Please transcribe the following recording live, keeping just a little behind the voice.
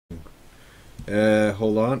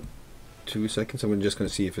Hold on. 2 seconds. I'm just gonna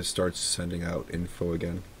see if it starts sending out info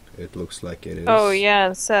again. It looks like it is. Oh yeah,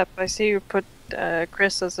 and Sep, I see you put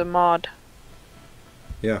Chris as a mod.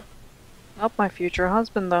 Yeah. Not my future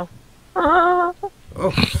husband though. Oh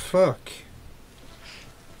fuck.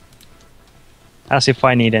 As if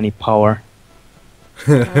I need any power.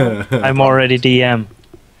 I'm already DM.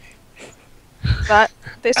 But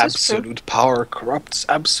this is true. Absolute power corrupts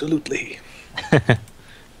absolutely.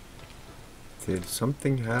 Did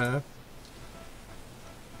something happen?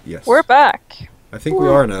 Yes. We're back. I think we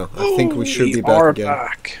are now. I think we should be back again.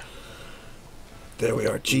 Back. There we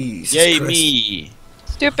are. Jesus Yay Christ. me!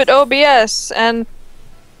 Stupid OBS and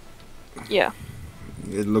yeah.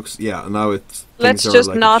 It looks, yeah, now it's... Let's things are just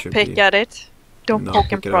like it not should pick be. at it. Don't Not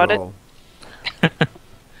poke and pick at prod it. all.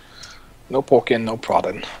 No poking, no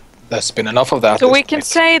prodding. There's been enough of that. So this we can night.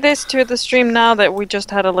 say this to the stream now that we just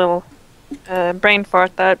had a little brain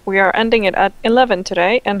fart that we are ending it at 11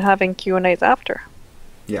 today and having Q&As after.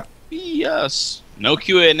 Yes. No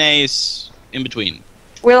Q&As in between.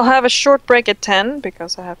 We'll have a short break at 10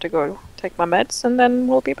 because I have to go take my meds and then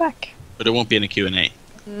we'll be back. But there won't be any Q&A.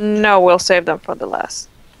 No, we'll save them for the last.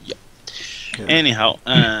 Yeah. Anyhow,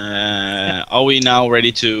 are we now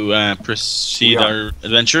ready to proceed We are. our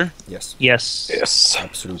adventure? Yes. Yes. Yes.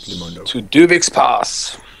 Absolutely, Mondo. To Duvik's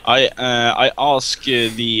Pass. I ask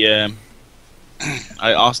the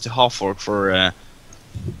I asked the half orc for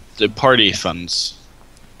the party funds.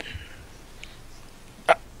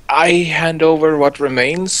 I hand over what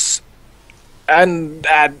remains and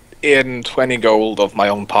add in 20 gold of my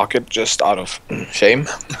own pocket just out of shame.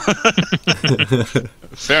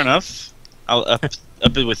 Fair enough. I'll up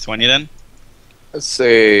it with 20 then. Let's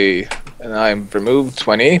see. And I've removed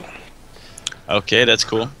 20. Okay, that's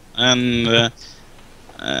cool. And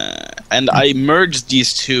I merged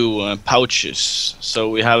these two pouches, so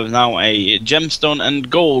we have now a gemstone and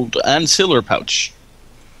gold and silver pouch.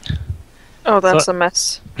 Oh, that's So- a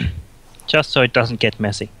mess. Just so it doesn't get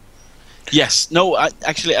messy. Yes, no,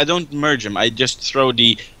 actually I don't merge them. I just throw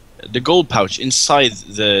the gold pouch inside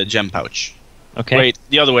the gem pouch. Okay. Wait,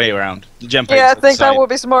 the other way around. The gem pouch. Yeah, I is think that inside. would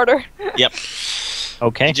be smarter. Yep.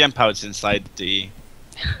 Okay. The gem pouch inside the.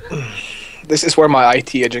 This is where my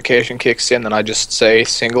IT education kicks in and I just say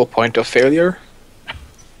single point of failure.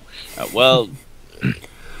 Well,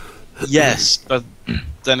 yes, but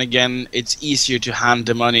then again, it's easier to hand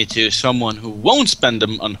the money to someone who won't spend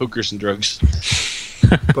them on hookers and drugs.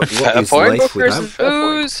 But what Fair is point. life Hookers and without? Fair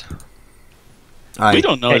point. booze. We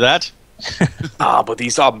don't know Hey. that. But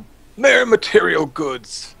these are mere material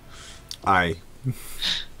goods. Aye.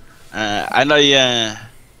 And I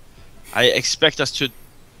expect us to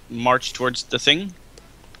march towards the thing.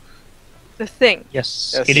 The thing.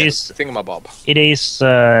 Yes. Yes, It yes, is. thingamabob. It is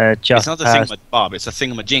just It's not a past. thingamabob, it's a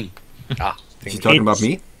thingamajing. Is he talking about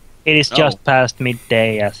me? It is Oh. just past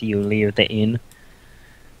midday as you leave the inn.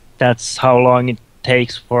 That's how long it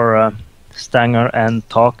takes for Stanger and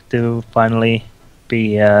Talk to finally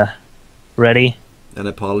be ready. And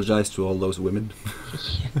apologize to all those women.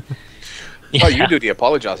 Oh, you do the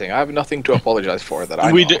apologizing. I have nothing to apologize for that I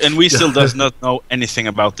And we know of. and we still does not know anything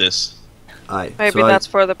about this. Aye. Maybe So that's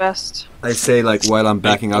for the best. I say, like, while I'm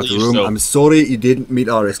backing out the believe room, so. I'm sorry you didn't meet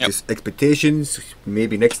our Yep. expectations.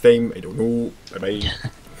 Maybe next time, I don't know. Bye-bye.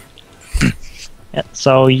 Yeah,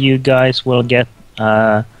 so you guys will get,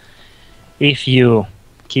 if you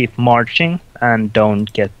keep marching and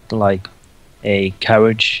don't get like a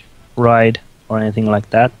carriage ride or anything like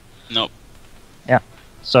that. Nope. Yeah,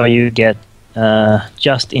 so you get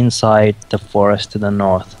just inside the forest to the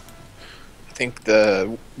north. I think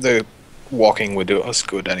the walking would do us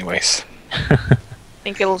good anyways. I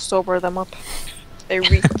think it'll sober them up. They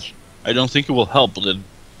reek. I don't think it will help, but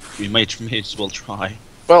we may as well try.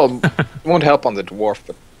 Well, it won't help on the dwarf,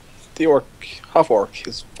 but the orc, half orc,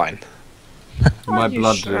 is fine. My you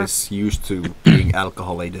blood sure? is used to being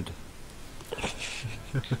alcoholated.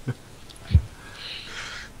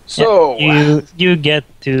 So, You get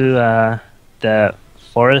to the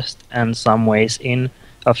forest and some ways in,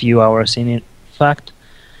 a few hours in fact,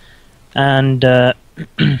 and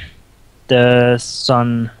the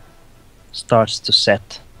sun starts to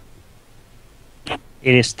set.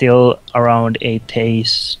 It is still around 8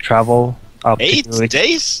 days travel up 8 to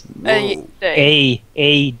days? A Whoa. day.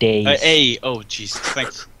 a days. Oh, jeez,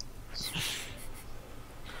 thanks.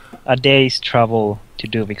 A day's travel to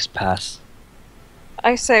Duvik's Pass.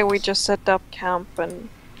 I say we just set up camp and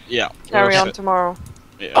Yeah. carry we'll on set- tomorrow.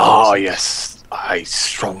 yeah, oh we'll set- yes, I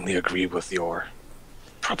strongly agree with your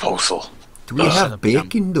proposal. Do we have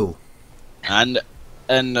bacon, though? And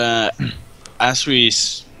as we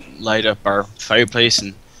light up our fireplace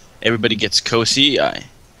and everybody gets cozy,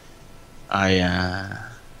 I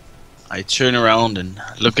turn around and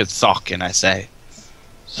look at Thok and I say,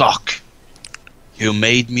 Thok, you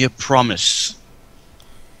made me a promise.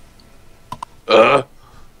 I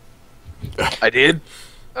did?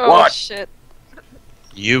 Oh What? shit.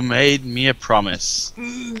 You made me a promise.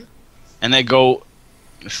 And I go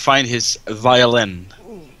find his violin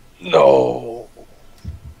No.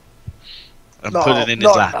 and put it in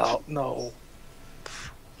his lap. No.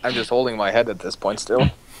 I'm just holding my head at this point still.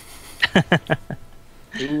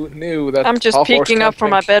 Who knew that? I'm just half orcs peeking up can't from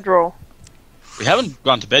my think? bedroll. We haven't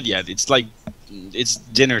gone to bed yet. It's like it's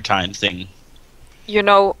dinner time thing. You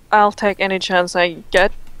know, I'll take any chance I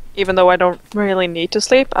get, even though I don't really need to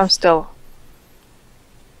sleep. I'm still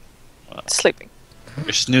sleeping.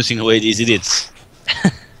 You're snoozing away these idiots.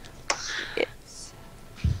 Yes.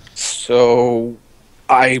 So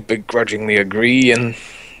I begrudgingly agree and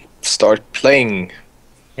start playing.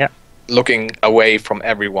 Yeah. Looking away from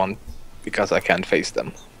everyone because I can't face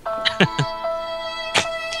them.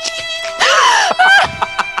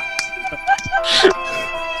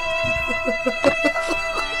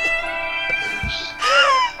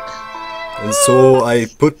 And so I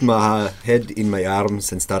put my head in my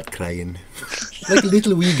arms and start crying. Like a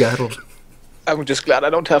little wee girl. I'm just glad I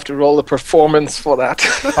don't have to roll a performance for that.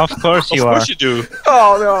 Of course you Of are. course you do.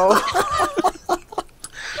 Oh no.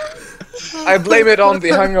 I blame it on the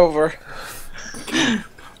hangover.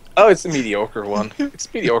 Oh, it's a mediocre one. It's a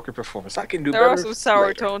mediocre performance. I can do There better. are some sour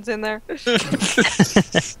later. tones in there.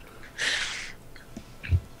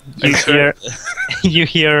 You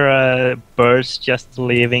hear birds just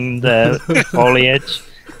leaving the foliage,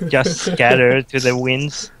 just scattered to the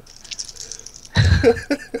winds.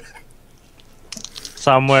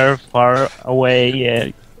 Somewhere far away,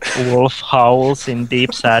 a wolf howls in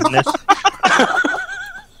deep sadness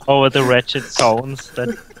over the wretched tones that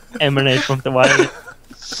emanate from the wild.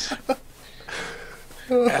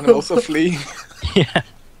 Animals are fleeing. Yeah.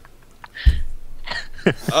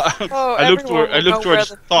 Oh, I look everyone will know towards where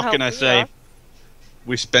the Thok hell and I we say, are.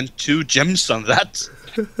 we spent 2 gems on that.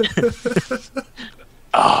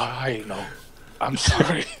 I know. I'm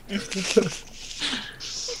sorry.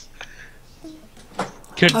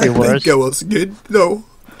 Could be worse. it was good, though.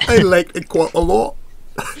 I liked it quite a lot.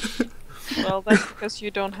 Well, that's because you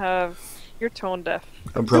don't have... You're tone deaf.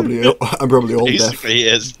 I'm probably old deaf. Basically, he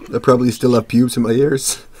is. I probably still have pubes in my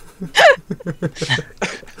ears.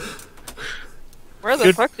 Where the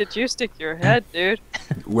Good. fuck did you stick your head, dude?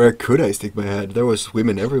 Where could I stick my head? There was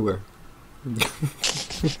women everywhere.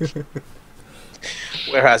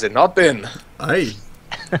 Where has it not been? I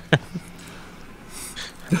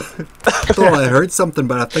thought I heard something,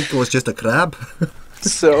 but I think it was just a crab.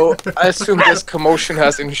 So I assume this commotion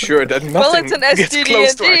has ensured that nothing Well, it's an gets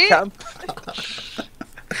close to our STD&D. camp.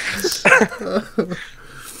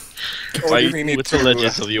 Or do we need With the to?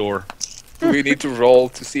 legends of yore. We need to roll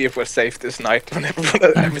to see if we're safe this night when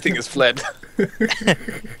everything is fled.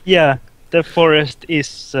 Yeah, the forest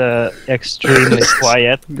is extremely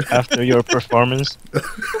quiet after your performance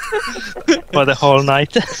for the whole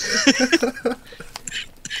night.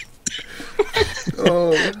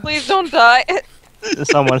 Oh, Please don't die.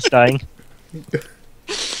 Someone's dying.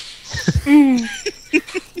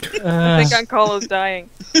 I think Uncle is dying.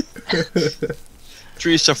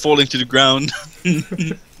 Trees are falling to the ground.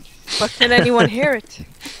 But can anyone hear it?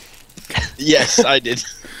 Yes, I did.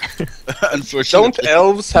 Unfortunately. Don't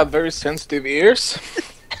elves have very sensitive ears?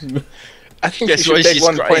 I think Guess you why should take she's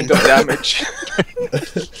 1 crying. point of damage.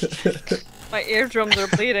 My eardrums are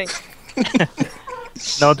bleeding.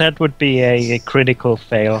 No, that would be a critical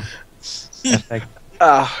fail effect.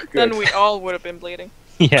 Ah, good. Then we all would have been bleeding.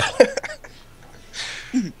 Yeah.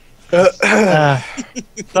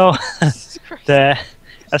 So,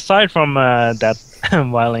 aside from that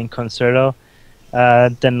violin concerto,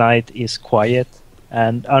 the night is quiet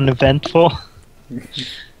and uneventful.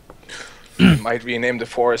 Might rename the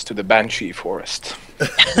forest to the Banshee Forest.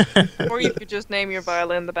 Or you could just name your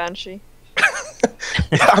violin the Banshee.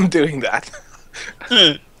 Yeah, I'm doing that.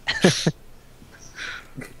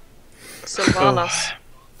 Sylvanas.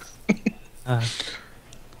 Uh,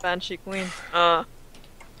 Banshee Queen.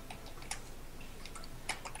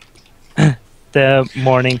 the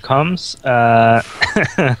morning comes. Mark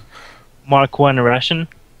 1 ration.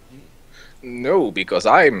 No, because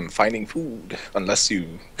I'm finding food. Unless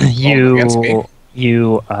you against me.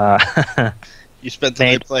 You You spent the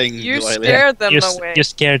night playing You violin. scared them you away.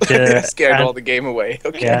 scared the scared and- all the game away.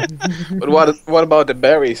 Okay. Yeah. But what about the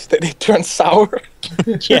berries? Did they turn sour?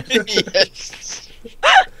 Yeah. Yes.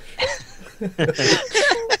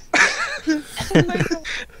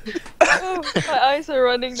 Oh, my eyes are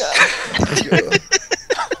running down.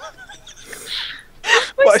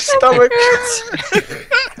 My stomach. hurts.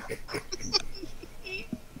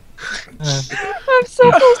 I'm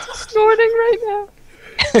so close to snorting right now.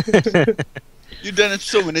 You've done it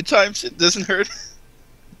so many times, it doesn't hurt.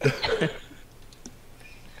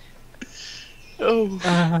 Oh.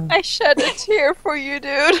 I shed a tear for you,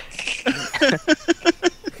 dude.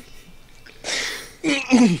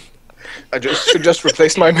 I should just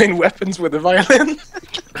replace my main weapons with a violin.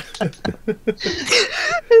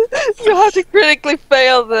 You have to critically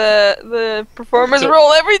fail the performance So-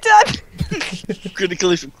 roll every time.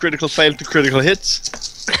 Critical fail to critical hits.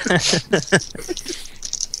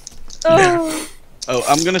 Oh, Oh,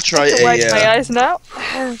 I'm gonna try I wipe my a eyes now.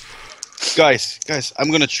 guys.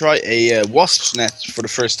 I'm gonna try a wasp's net for the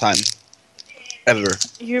first time ever.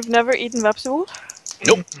 You've never eaten vepsebol?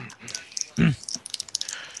 Nope.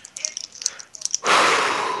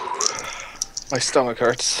 My stomach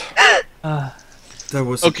hurts. That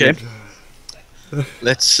was Okay. good.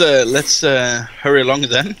 Let's hurry along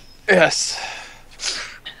then. Yes.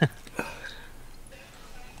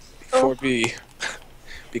 Before we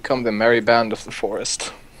become the merry band of the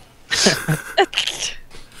forest.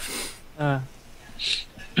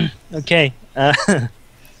 Okay.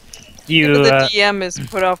 You. Even the DM is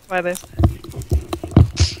put off by this.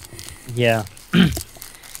 Yeah.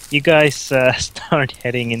 You guys start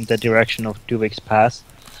heading in the direction of Duvik's Pass.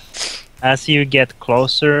 As you get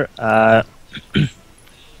closer,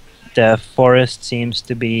 the forest seems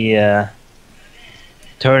to be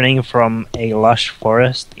turning from a lush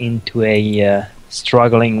forest into a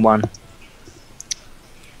struggling one.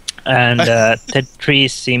 And the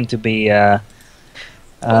trees seem to be...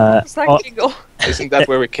 What's that giggle? Isn't that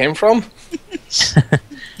where we came from?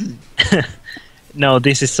 No,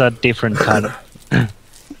 this is a different kind of...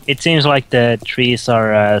 It seems like the trees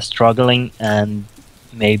are struggling and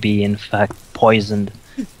maybe in fact poisoned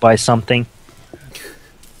by something.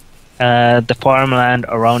 The farmland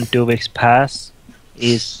around Duvik's Pass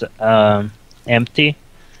is empty,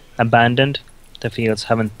 abandoned. The fields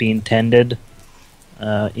haven't been tended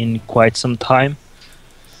in quite some time.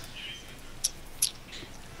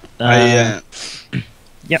 I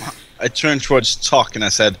Yep. I turned towards Talk and I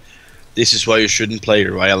said, "This is why you shouldn't play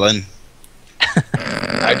your violin."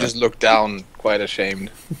 I just looked down, quite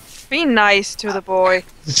ashamed. Be nice to the boy.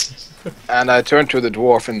 And I turned to the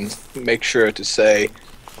dwarf and make sure to say,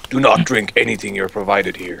 "Do not drink anything you're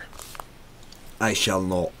provided here." I shall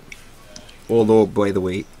not. Although, by the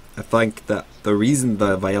way, I think that the reason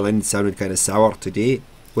the violin sounded kind of sour today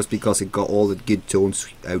was because it got all the good tones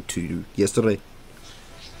out to you yesterday.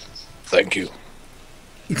 Thank you.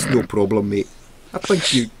 It's no problem, mate. I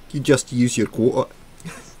think you just use your quota.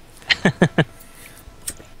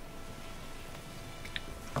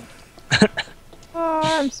 Oh,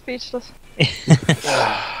 I'm speechless.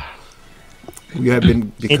 We have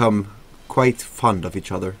become quite fond of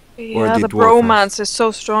each other. Yeah, the the dwarf bromance is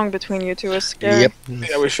so strong between you two. It's scary. Yep.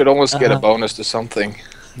 Yeah, we should almost get a bonus to something.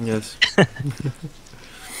 Yes.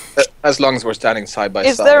 As long as we're standing side by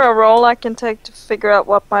Is side. there a role I can take to figure out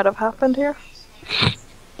what might have happened here?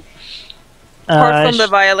 Apart from the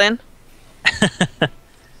violin.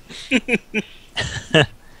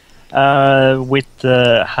 With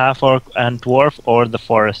the half-orc and dwarf or the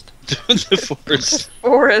forest? The forest.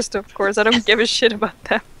 Forest, of course. I don't give a shit about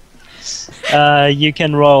that. You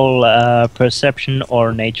can roll perception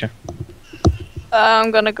or nature.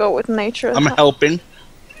 I'm gonna go with nature. I'm helping.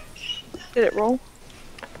 Did it roll?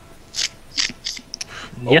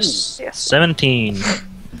 Yes, Yes. 17.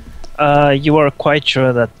 You are quite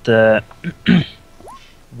sure that the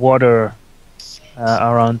water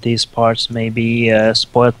around these parts may be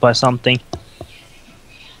spoiled by something.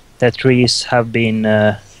 The trees have been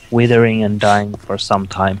withering and dying for some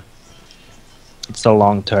time. It's a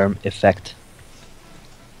long-term effect.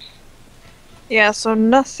 Yeah, so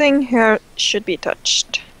nothing here should be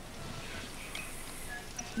touched.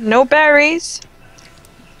 No berries.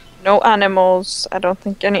 No animals. I don't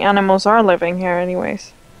think any animals are living here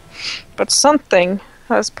anyways. But something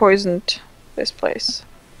has poisoned this place.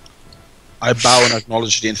 I bow and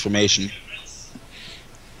acknowledge the information.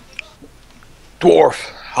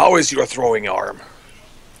 Dwarf, how is your throwing arm?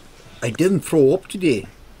 I didn't throw up today.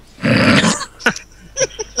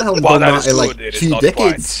 I haven't Well, done that that is in good. like It is 2 not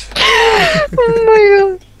decades. Oh my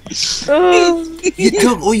god. Oh. You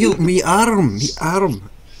took me arm.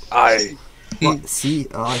 I But see,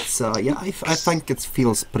 it's yeah, I think it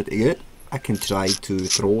feels pretty good. I can try to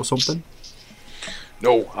throw something.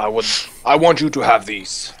 No, I want you to have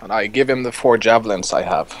these. And I give him the 4 javelins I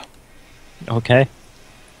have. Okay.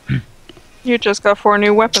 You just got 4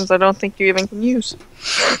 new weapons I don't think you even can use.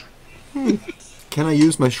 Can I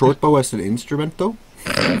use my short bow as an instrument though?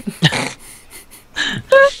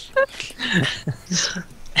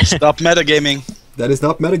 Stop metagaming. That is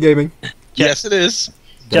not metagaming. Yes, it is.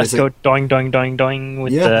 That Just is go doing, doing, doing, doing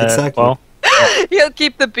with Yeah, the exactly. bow. He'll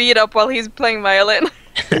keep the beat up while he's playing violin.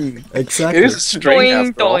 Exactly. It is a string Doing,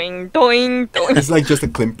 after all. doing, doing, doing. It's like just a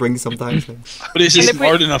climpering sometimes. But is And he if we-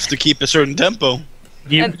 smart enough to keep a certain tempo?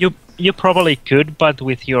 You, you probably could, but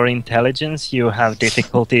with your intelligence, you have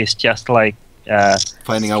difficulties just like,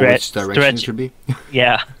 Finding out Stre- which direction it stretch- should be.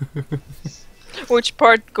 yeah. Which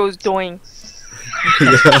part goes doing?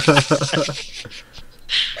 Yeah.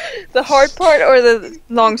 The hard part or the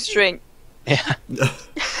long string? Yeah.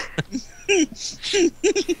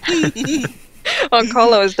 Oh,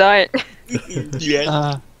 Carlo is dying.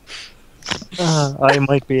 Yeah. I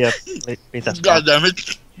might be a bit as God damn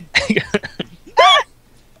it.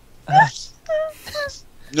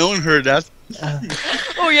 No one heard that.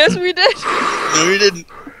 Oh, yes, we did. No, you didn't.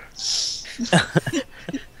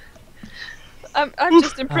 I'm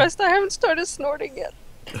just impressed I haven't started snorting yet.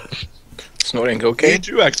 Snorting Me cocaine.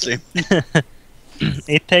 too, actually.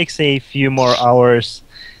 It takes a few more hours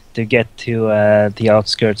to get to the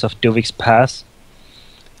outskirts of Duvik's Pass.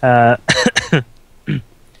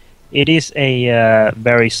 It is a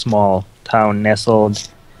very small town nestled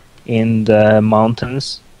in the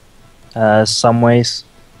mountains, some ways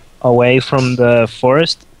away from the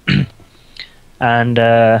forest, and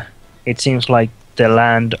it seems like the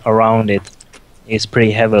land around it is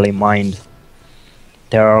pretty heavily mined.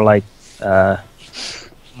 There are like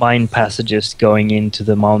mine passages going into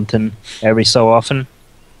the mountain every so often,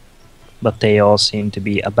 but they all seem to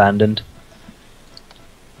be abandoned.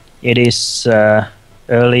 It is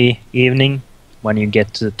early evening when you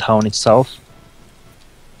get to the town itself,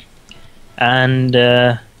 and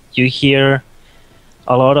you hear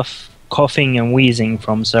a lot of coughing and wheezing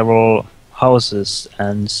from several houses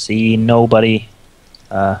and see nobody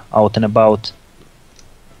out and about.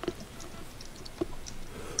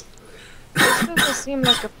 It doesn't seem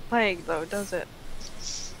like a plague, though, does it?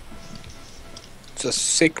 It's a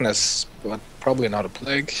sickness, but probably not a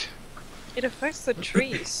plague. It affects the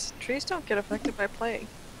trees. Trees don't get affected by plague.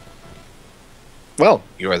 Well,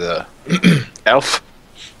 you are the elf.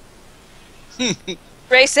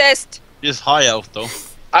 Racist! He's high elf, though.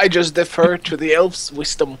 I just defer to the elf's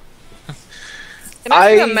wisdom. Can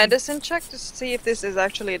I do I- a medicine check to see if this is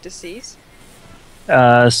actually a disease?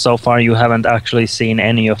 So far, you haven't actually seen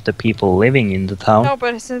any of the people living in the town. No,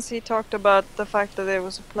 but since he talked about the fact that there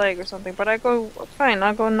was a plague or something, but I go, fine,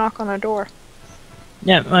 I'll go knock on a door.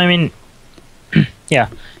 Yeah, I mean, yeah,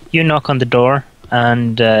 you knock on the door,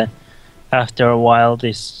 and after a while,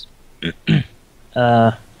 this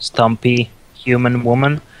stumpy human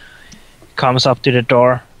woman comes up to the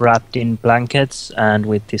door, wrapped in blankets and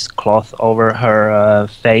with this cloth over her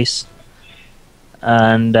face,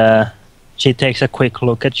 and she takes a quick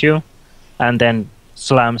look at you, and then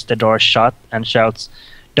slams the door shut and shouts,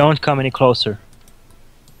 "Don't come any closer."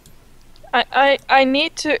 I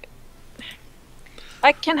need to...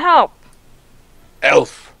 I can help.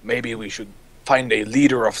 Elf, maybe we should find a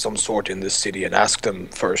leader of some sort in this city and ask them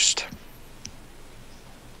first.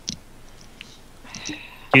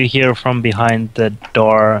 You hear from behind the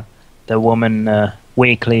door the woman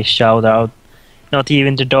weakly shout out, "Not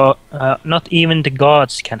even the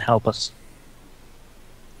gods can help us."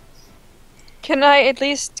 Can I at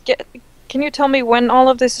least get... Can you tell me when all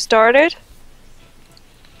of this started?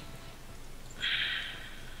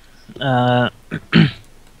 4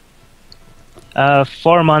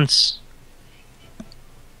 months.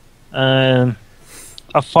 A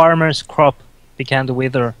farmer's crop began to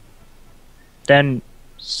wither. Then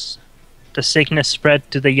the sickness spread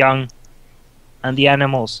to the young and the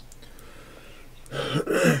animals.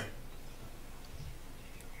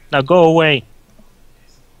 Now go away.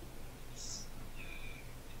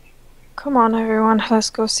 Come on, everyone.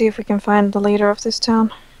 Let's go see if we can find the leader of this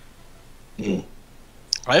town.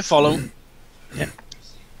 I follow.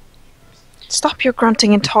 Stop your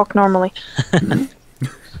grunting and talk normally.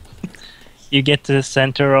 You get to the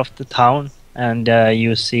center of the town, and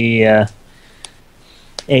you see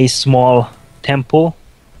a small temple,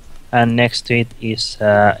 and next to it is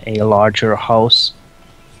a larger house.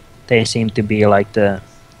 They seem to be like the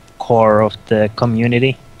core of the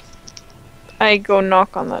community. I go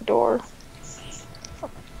knock on the door.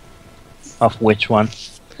 Of which one?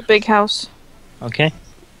 The big house. Okay.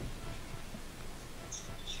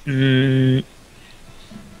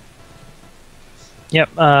 Yep,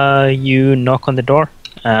 you knock on the door,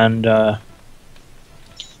 and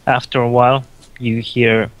after a while, you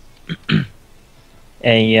hear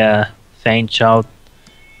a faint shout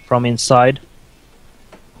from inside.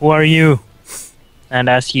 Who are you? And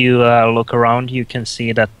as you look around, you can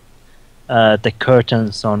see that the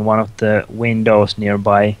curtains on one of the windows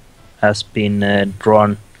nearby has been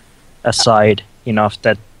drawn aside enough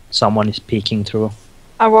that someone is peeking through.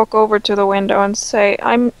 I walk over to the window and say,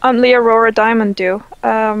 I'm the Aurora Diamond Dew.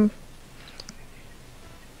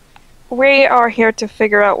 We are here to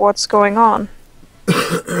figure out what's going on.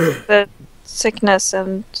 The sickness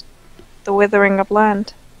and the withering of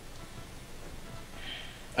land.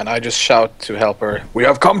 And I just shout to help her. We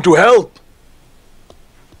have come to help!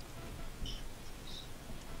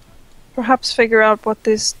 Perhaps figure out what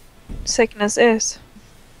this sickness is.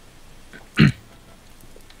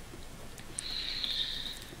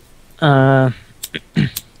 The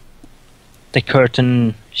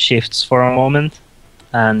curtain shifts for a moment,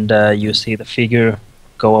 and you see the figure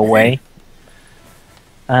go away.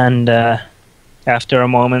 And after a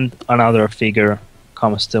moment, another figure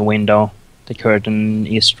comes to the window. The curtain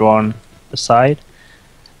is drawn aside,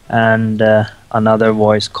 and another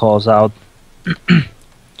voice calls out.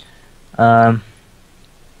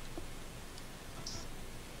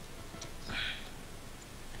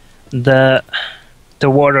 The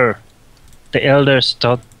water. The elders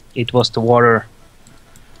thought it was the water.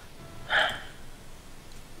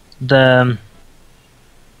 The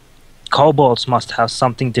kobolds must have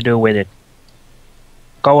something to do with it.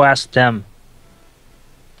 Go ask them.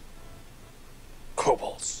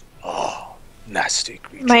 Kobolds. Oh, nasty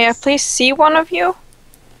creatures. May I please see one of you?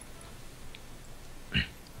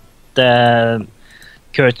 The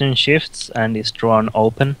curtain shifts and is drawn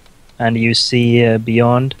open, and you see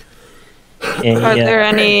beyond. Are there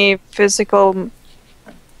any physical...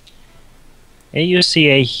 You see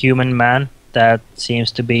a human man that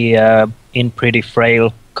seems to be in pretty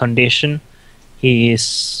frail condition. He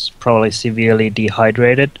is probably severely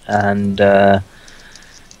dehydrated and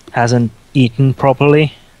hasn't eaten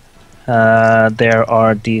properly. There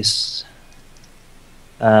are these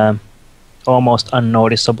almost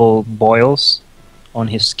unnoticeable boils on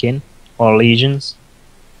his skin, or lesions.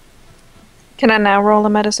 Can I now roll a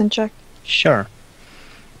medicine check? Sure.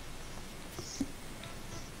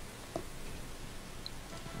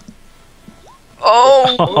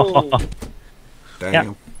 Oh!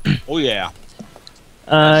 Damn. Oh yeah.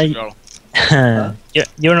 Uh, Nice girl.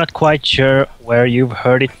 you're not quite sure where you've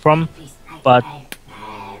heard it from, but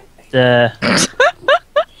the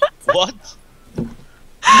What?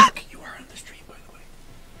 You are on the street, by the way.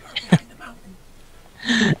 You are behind the mountain.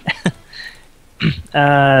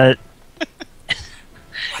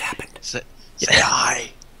 What happened? Say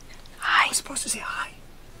hi. I was supposed to say hi.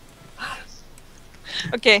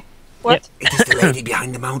 Okay, what? It is the lady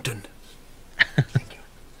behind the mountain.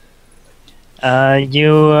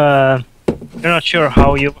 you're not sure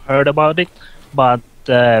how you've heard about it, but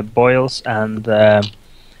the boils and the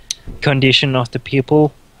condition of the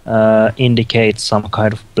people indicate some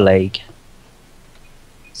kind of plague.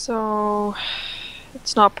 So...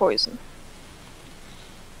 it's not poison.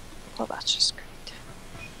 Well, that's just great.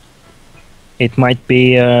 It might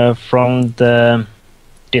be from the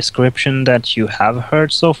description that you have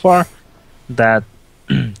heard so far that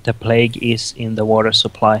the plague is in the water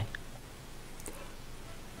supply.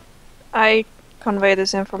 I convey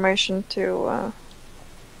this information to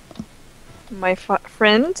my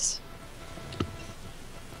friends.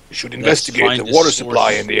 You should Let's investigate find the the water source.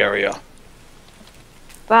 supply in the area.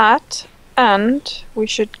 That, and we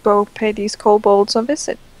should go pay these kobolds a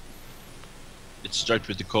visit. Let's start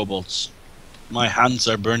with the kobolds. My hands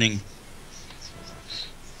are burning.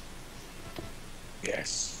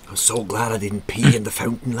 Yes. I'm so glad I didn't pee in the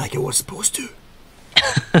fountain like I was supposed to.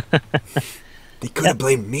 They could have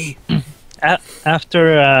blamed me.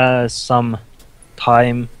 After some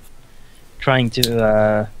time trying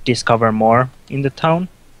to discover more in the town,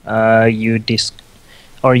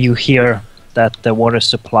 you hear that the water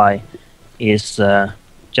supply is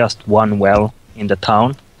just one well in the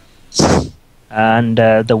town, and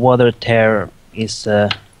the water there is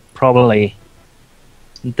probably,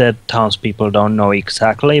 the townspeople don't know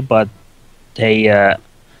exactly, but they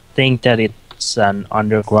think that it's an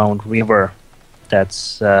underground river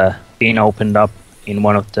that's been opened up in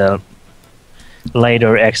one of the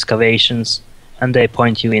later excavations, and they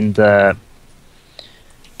point you in the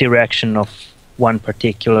direction of one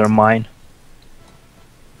particular mine.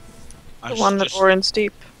 The one that Orin's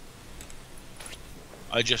Deep.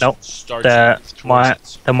 I just No, start the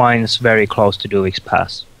towards it. the mine's very close to Duvik's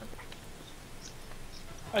Pass.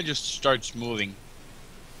 I just starts moving.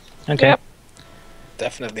 Okay. Yep.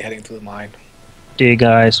 Definitely heading to the mine. Do you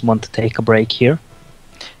guys want to take a break here?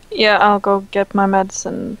 Yeah, I'll go get my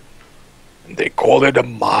medicine. They call it a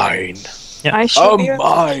mine. Yeah. I A should be.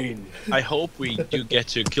 mine. I hope we do get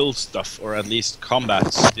to kill stuff, or at least combat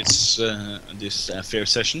this fair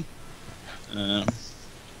session.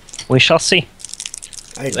 We shall see.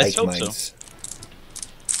 I Let's like hope so. mines.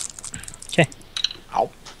 Ow.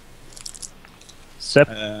 So,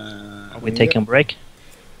 Uh, are we taking a break?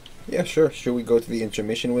 Yeah, sure. Should we go to the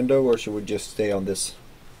intermission window or should we just stay on this?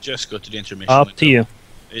 just go to the intermission. Up to window.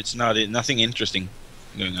 you. It's nothing interesting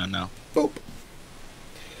going on now. Boop.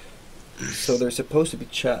 So there's supposed to be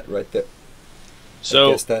chat right there. I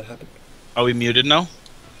So, guess that happened. are we muted now?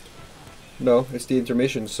 No, it's the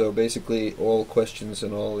intermission. So basically, all questions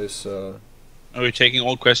and all is. Are we taking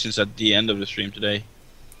all questions at the end of the stream today?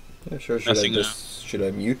 Yeah, sure. Should Nothing, should I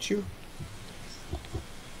mute you?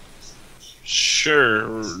 Sure.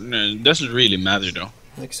 No, it doesn't really matter though.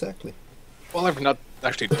 Exactly. Well, if we're not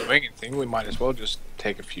actually doing anything, we might as well just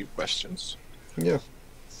take a few questions. Yeah.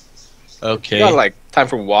 Okay. Yeah, like time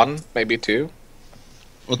for one, maybe two.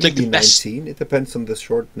 We'll take Maybe the best. 19. It depends on the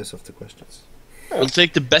shortness of the questions. We'll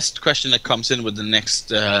take the best question that comes in with the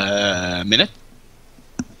next minute.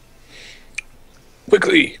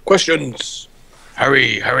 Quickly, questions.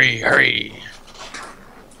 Hurry, hurry, hurry.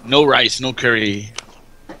 No rice, no curry.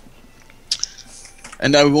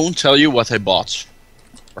 And I won't tell you what I bought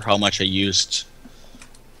or how much I used.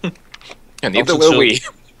 And neither Also will so- we.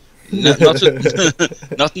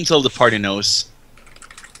 Not until the party knows.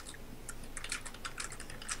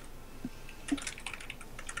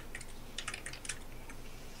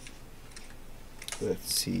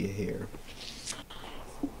 Let's see here.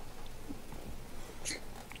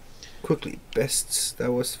 Quickly, bests.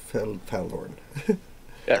 That was Fallorn.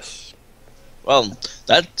 Yes. Well,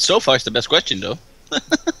 that so far is the best question though.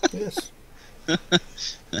 Yes.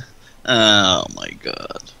 Oh my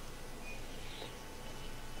god.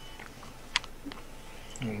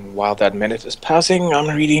 And while that minute is passing,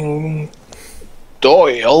 I'm reading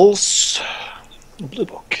Doyle's Blue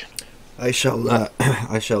Book. I shall.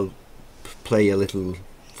 I shall play a little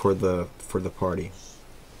for the party.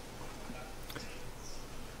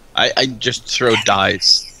 I just throw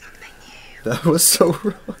dice. That was so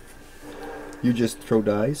wrong. You just throw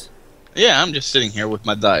dice? Yeah, I'm just sitting here with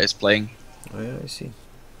my dice playing. Oh yeah, I see.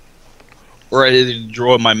 Or I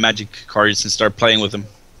draw my magic cards and start playing with them.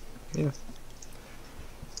 Yeah.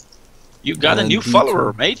 You got a And new D2.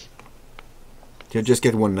 follower, mate? Did you just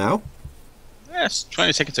get one now? Yes,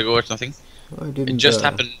 20 seconds ago or something. I didn't. It just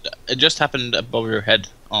happened. It just happened above your head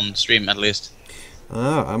on stream, at least.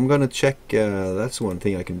 I'm gonna check. That's one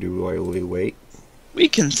thing I can do while we wait. We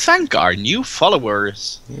can thank our new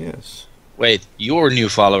followers. Yes. Wait, your new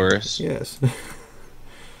followers. Yes.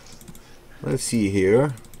 Let's see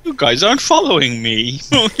here. You guys aren't following me.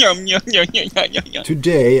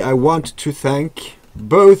 Today I want to thank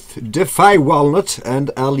both Defy Walnut and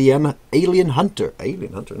Alien Hunter.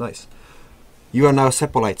 Alien Hunter, nice. You are now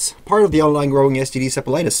Sepolites, part of the online growing STD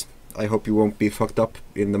Sepolitis. I hope you won't be fucked up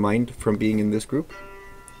in the mind from being in this group,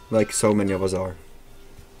 like so many of us are.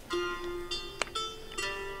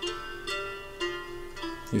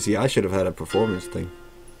 You see, I should have had a performance thing.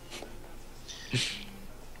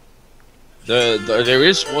 There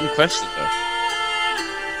is one question though.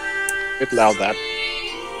 Bit loud that.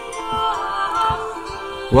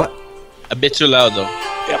 What? A bit too loud though.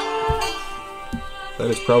 That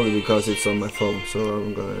is probably because it's on my phone, so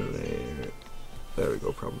I'm gonna... There we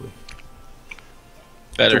go, probably.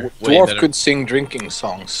 Better. Way Dwarf better. could sing drinking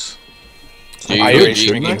songs. Do you Irish dig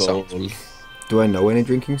drinking diggy songs. hole? Do I know any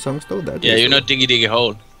drinking songs though? That Yeah, is you know all. diggy diggy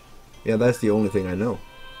hole. Yeah, that's the only thing I know.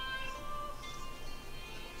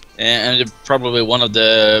 And probably one of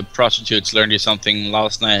the prostitutes learned you something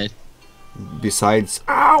last night. Besides,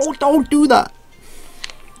 ow, don't do that!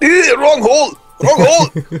 Wrong hole! Wrong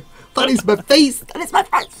hole! That is my face! That is my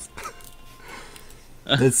face!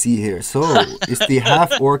 Let's see here. So, is the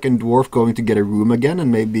half-orc and dwarf going to get a room again and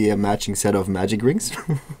maybe a matching set of magic rings?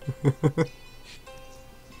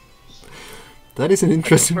 That is an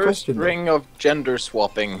interesting First question. though. ring of gender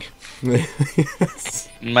swapping. Yes.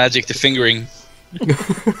 Magic the fingering.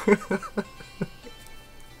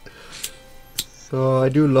 So, I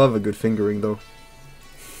do love a good fingering though.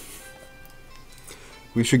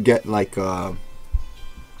 We should get like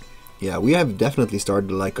yeah, we have definitely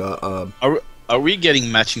started like Are we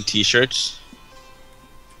getting matching T-shirts?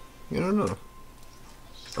 I don't know.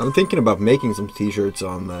 I'm thinking about making some t-shirts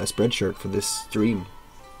on Spreadshirt for this stream.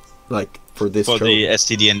 Like, for this For show. the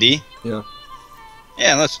STD&D? Yeah.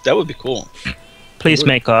 Yeah, that would be cool. Please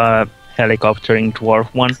make a helicoptering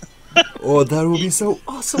dwarf one. Oh, that would be so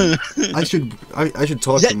awesome. I should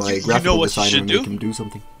talk Yeah, to my you know graphical what you designer should and do? make him do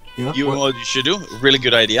something. Yeah. You know what you should do? Really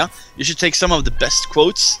good idea. You should take some of the best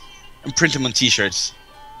quotes and print them on T-shirts.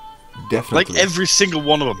 Definitely. Like every single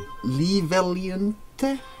one of them.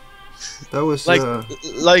 Liveliente? That was Like,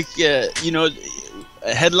 you know,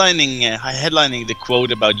 headlining the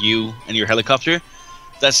quote about you and your helicopter.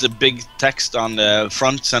 That's the big text on the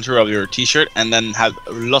front center of your T-shirt, and then have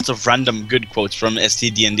lots of random good quotes from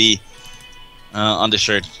STD&D on the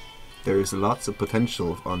shirt. There is lots of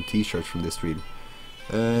potential on T-shirts from this stream.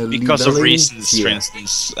 Because of reasons, for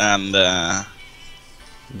instance, and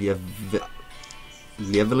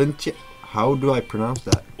Liveliente. How do I pronounce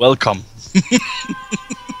that? welcome.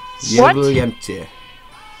 What? Liveliente.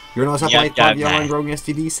 You're not Sepolite Yeah, on the online growing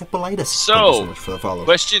STD Sepolitis. So, Thank you so much for the follow.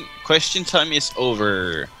 Question time is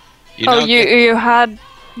over. You had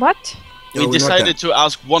what? No, We we're not decided to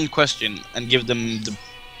ask one question and give them the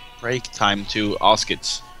break time to ask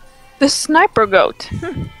it. The sniper goat.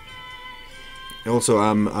 Also,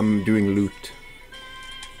 I'm doing loot.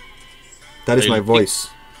 That is Are you my looting? voice.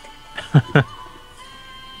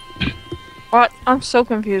 What? I'm so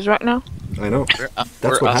confused right now. I know. That's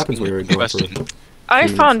That's what happens when you're going for. I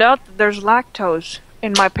Mm. found out that there's lactose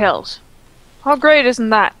in my pills. How great isn't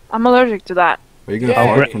that? I'm allergic to that. Are you gonna How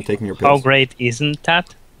fart great- from taking your How pills? great isn't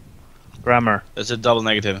that? Grammar. That's a double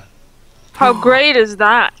negative. How great is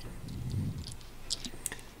that?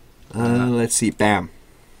 Let's see. Bam.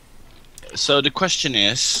 So the question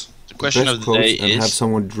is, the Best question of the quotes day and have is,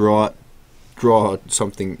 someone draw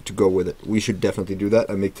something to go with it. We should definitely do that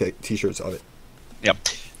and make T-shirts of it.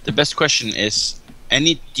 the best question is,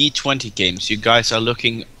 any D20 games you guys are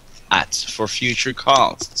looking at for future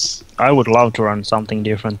casts? I would love to run something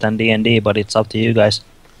different than D&D, but it's up to you guys.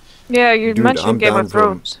 Yeah, you Dude, mentioned I'm Game down of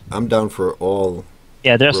Thrones. I'm down for all.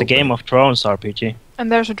 Yeah, there's a Role Game play. of Thrones RPG.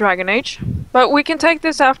 And there's a Dragon Age. But we can take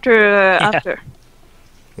this after. After.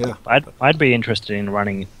 I'd be interested in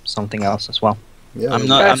running something else as well. Yeah. I'm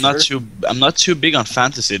not too big on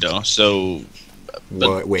fantasy though. So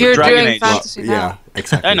Wait. You're Dragon doing Age. fantasy now. Yeah,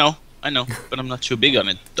 exactly. I know, but I'm not too big on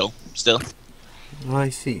it though. Still, I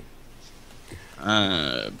see.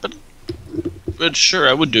 but sure,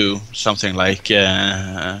 I would do something like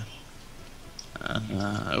I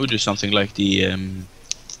would do something like the Dragon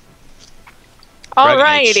Age.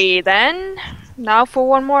 Alrighty then. Now for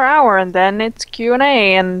one more hour, and then it's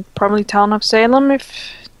Q&A, and probably Town of Salem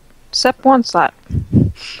if Sepp wants that.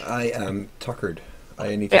 I am tuckered.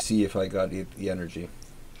 I need Yeah. to see if I got the energy.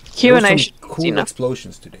 There Q&A was some should be cool enough.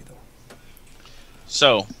 explosions today, though.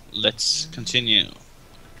 So let's continue.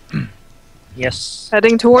 Yes,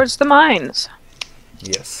 Heading towards the mines.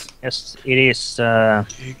 Yes. yes, it is.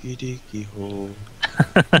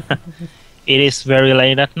 It is very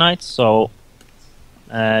late at night, so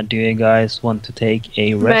do you guys want to take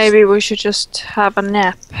a rest? Maybe we should just have a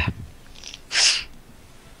nap.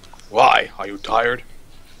 Why? Are you tired?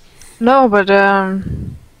 No, but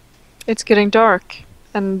it's getting dark,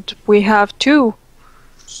 and we have two.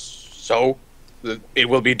 So, it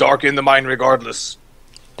will be dark in the mine regardless.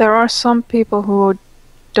 There are some people who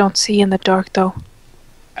don't see in the dark, though.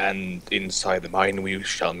 And inside the mine we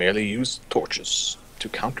shall merely use torches to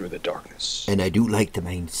counter the darkness. And I do like the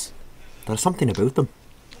mines. There's something about them.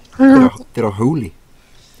 Mm. They are holy.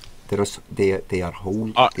 They are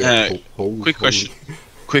holy. They are holy. Quick question.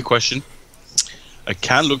 Quick question. I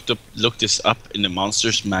can look this up in the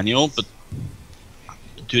monsters manual, but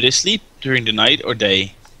do they sleep during the night or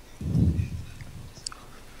day?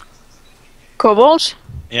 Kobolds?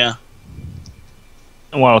 Yeah.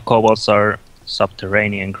 Well, kobolds are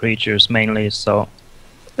subterranean creatures mainly, so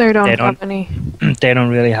They don't They have don't- any. they don't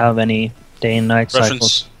really have any day and night cycles.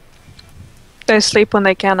 Preference. They sleep when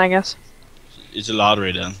they can, I guess. It's a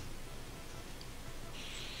lottery then.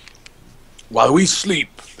 While we sleep,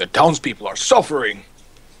 the townspeople are suffering.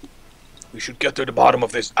 We should get to the bottom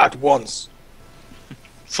of this at once.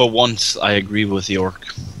 For once, I agree with the orc.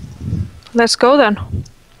 Let's go then.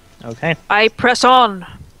 Okay. I press on.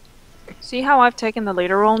 See how I've taken the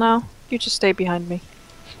leader role now? You just stay behind me.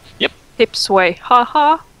 Yep. Hip sway. Ha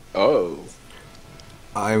ha. Oh.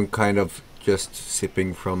 I'm kind of just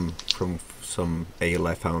sipping from some ale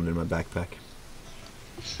I found in my backpack.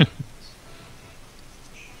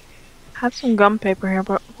 Had some gum paper here,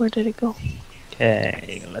 but where did it go?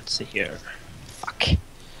 Okay, let's see here. Fuck.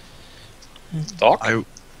 Doc?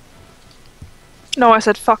 No, I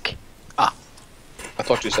said fuck. I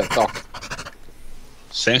thought you said doc.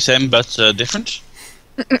 Same, but different.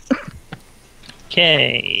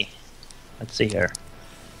 Okay. Let's see here.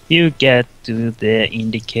 You get to the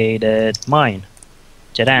indicated mine.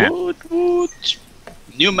 Ta-da! Woot.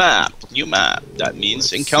 New map. That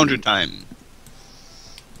means Let's encounter see. time.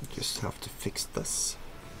 Just have to fix this.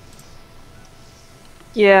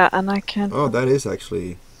 Yeah, and I can't. Oh, that is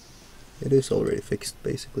actually... It is already fixed,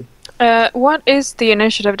 basically. What is the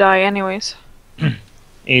initiative die, anyways?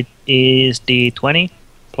 It is D20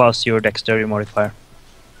 plus your dexterity modifier.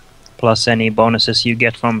 Plus any bonuses you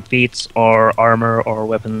get from feats or armor or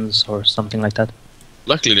weapons or something like that.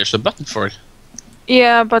 Luckily, there's a button for it.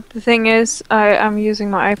 Yeah, but the thing is, I'm using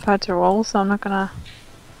my iPad to roll, so I'm not gonna.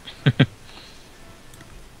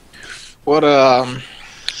 What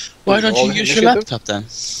Why don't you roll use your initiative? laptop then?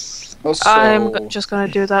 Also, I'm just gonna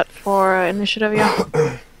do that for initiative,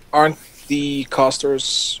 yeah. aren't the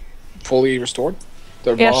casters fully restored?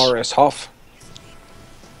 Their Yes. bar is half.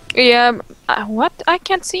 Yeah, what? I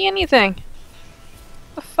can't see anything.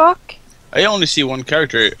 The fuck? I only see one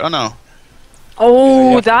character. Oh no. Oh,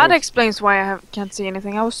 you have to that move. explains why can't see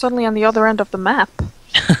anything. I was suddenly on the other end of the map.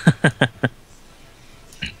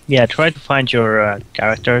 Yeah, try to find your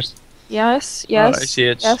characters. Yes, Oh, yes. I see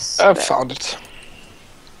it. Yes. I there. found it.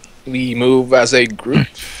 We move as a group.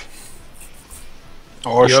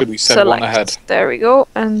 Or Yup. should we set one Select. ahead? There we go.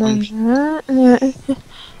 And then.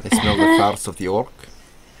 I smell the farts of the orc.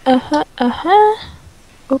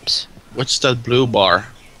 Oops. What's that blue bar?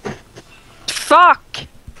 Fuck!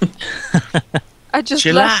 I just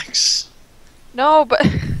left. Chillax. No, but.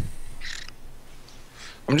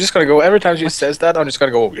 I'm just gonna go, every time she says that, I'm just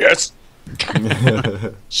gonna go, yes!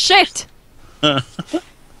 Shit!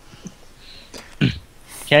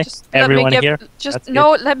 Okay, Just let me everyone get, here. Just That's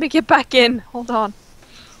no, let me get back in. Hold on.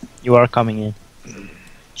 You are coming in.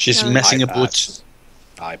 She's Yeah. messing about.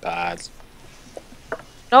 iPads.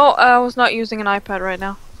 No, I was not using an iPad right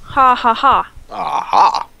now. Ha ha ha.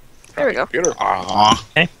 Aha! There we go. Computer. Aw.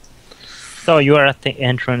 So you are at the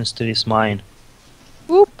entrance to this mine.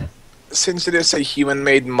 Whoop. Since it is a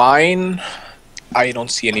human-made mine, I don't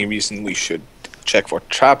see any reason we should check for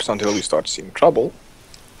traps until we start seeing trouble.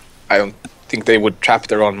 I don't think they would trap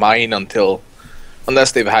their own mine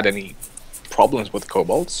unless they've had any problems with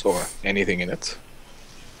kobolds or anything in it.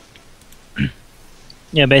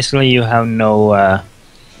 Yeah, basically you have no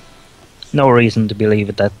reason to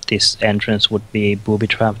believe that this entrance would be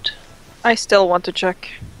booby-trapped. I still want to check.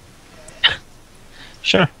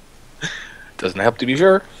 Sure. Doesn't have to be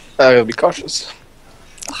sure. I'll be cautious.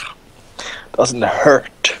 Doesn't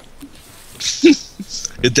hurt.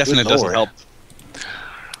 It definitely Good doesn't lord. help.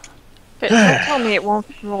 Okay, don't tell me it won't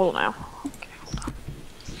roll now.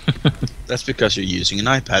 That's because you're using an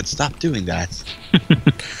iPad. Stop doing that.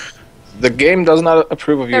 The game does not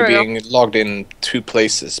approve of you There we go. being logged in two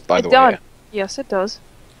places, by It the does. way. Yes, it does.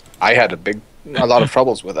 I had a lot of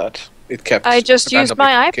troubles with that. It kept. I just used randomly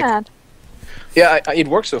my kicking. iPad. Yeah, it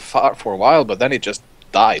worked so far for a while, but then it just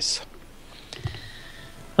dies.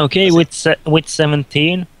 Okay, with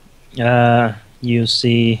 17, you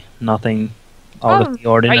see nothing out of the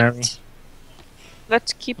ordinary. Right.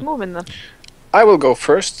 Let's keep moving then. I will go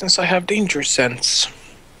first since I have danger sense.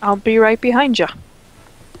 I'll be right behind you.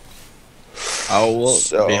 I will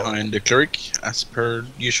So- behind the cleric as per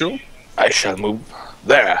usual. I shall move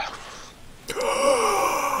there.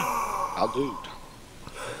 I'll do it.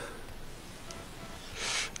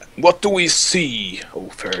 What do we see, oh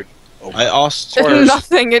fair? Oh, I asked.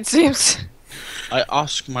 Nothing, it seems. I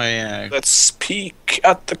asked my. let's peek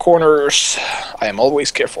at the corners. I am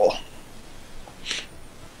always careful.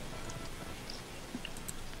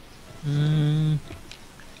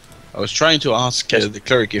 I was trying to ask the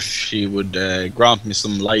cleric if she would grant me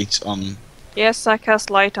some light on Yes, I cast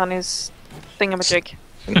light on his thingamajig.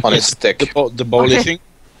 On his stick. the bowly Okay. thing.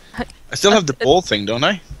 I still have the ball thing, don't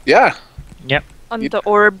I? Yeah, On You- the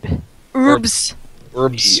orb. Orbs.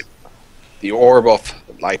 Orbs. the orb of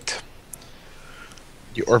light.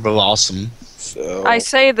 The orb of awesome. So I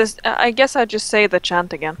say this. I guess I just say the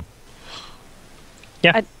chant again.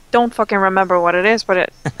 Yeah. I don't fucking remember what it is,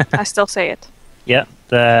 but I still say it. Yeah,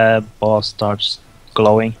 the ball starts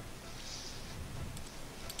glowing.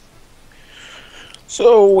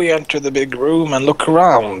 So we enter the big room and look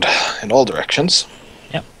around in all directions.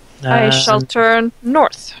 I shall And turn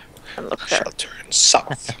north and look there. Shall turn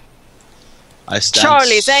south. I stand.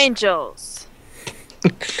 Charlie's Angels.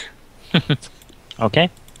 Okay,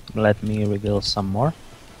 let me reveal some more.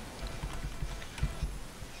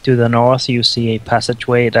 To the north, you see a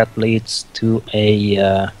passageway that leads to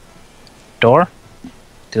a door.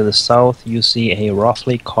 To the south, you see a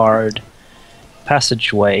roughly carved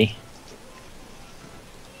passageway.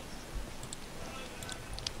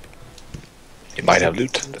 You might have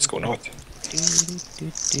loot. Let's go north.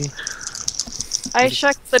 I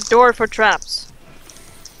checked the door for traps.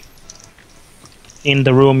 In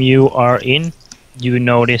the room you are in, you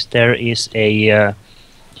notice there is a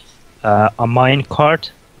mine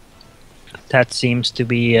cart that seems to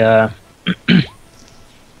be that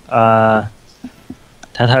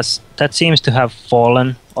seems to have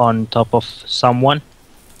fallen on top of someone.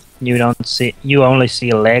 You only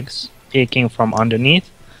see legs peeking from underneath.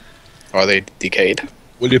 Are they decayed?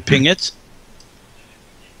 Will you ping it?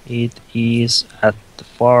 It is at the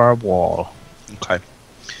far wall. Okay.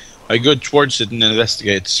 I go towards it and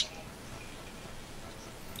investigate.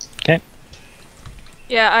 Okay.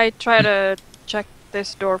 Yeah, I try to check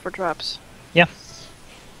this door for traps.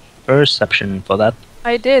 Perception for that.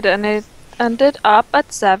 I did, and it ended up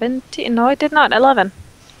at 17. No, it did not. 11.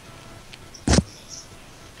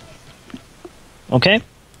 Okay.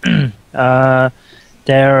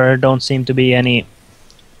 There don't seem to be any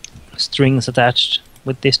strings attached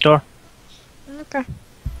with this door. Okay.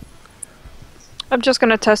 I'm just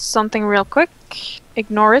gonna test something real quick.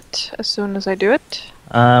 Ignore it as soon as I do it.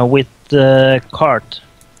 With the cart,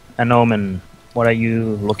 an omen, what are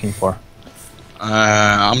you looking for?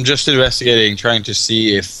 I'm just investigating, trying to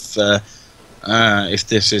see if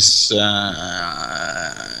this is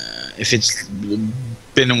if it's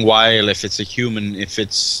been a while, if it's a human, if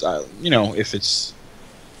it's if it's.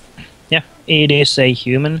 Yeah, it is a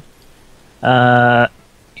human.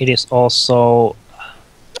 It is also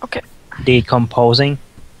Okay. decomposing.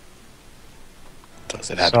 Does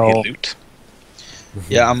it have So- any loot?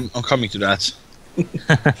 Yeah, I'm coming to that.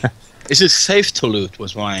 Is it safe to loot?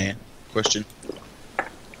 Was my question.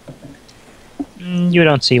 You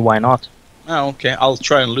don't see why not. Oh, okay. I'll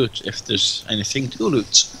try and loot if there's anything to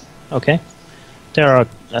loot. Okay. There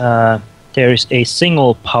is a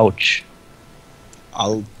single pouch.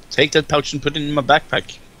 I'll take that pouch and put it in my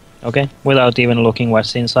backpack. Okay, without even looking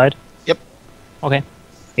what's inside. Yep. Okay.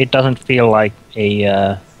 It doesn't feel like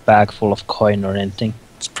a bag full of coin or anything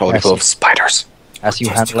It's probably Yes. full of spiders. as you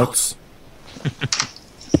handle it. Testicles.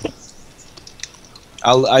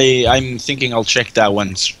 I'm thinking I'll check that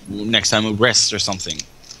once next time we rest or something.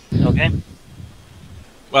 Okay.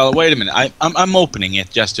 Well, wait a minute. I'm opening it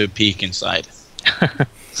just to peek inside.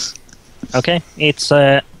 Okay. It's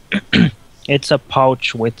a it's a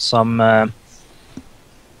pouch with some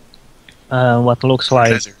what looks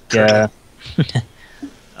like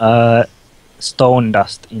stone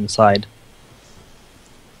dust inside.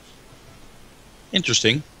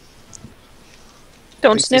 Interesting.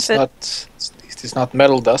 Don't Is sniff this it. Is this not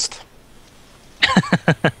metal dust?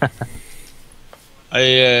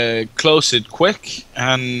 I close it quick,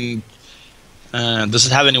 and does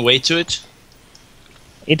it have any weight to it?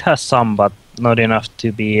 It has some, but not enough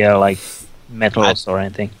to be like metals or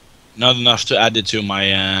anything. Not enough to add it to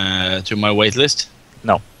my weight list?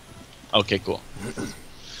 No. Okay, cool.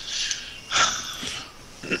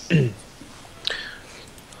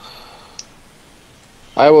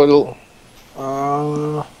 I will.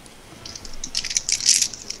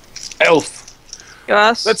 Elf,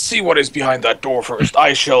 Yes. let's see what is behind that door first.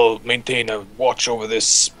 I shall maintain a watch over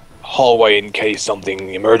this hallway in case something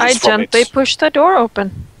emerges I from gently it. push the door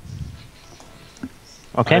open.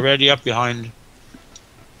 Okay. Ready up behind.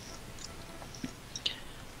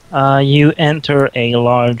 You enter a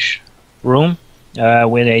large room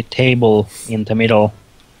with a table in the middle.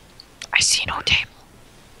 I see no table.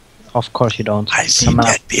 Of course you don't. I see Come out.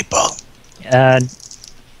 dead people.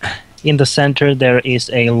 In the center there is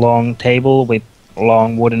a long table with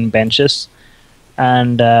long wooden benches,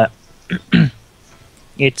 and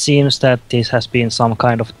it seems that this has been some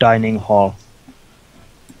kind of dining hall.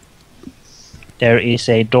 There is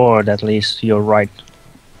a door that leads to your right.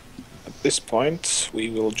 At this point, we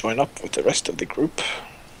will join up with the rest of the group.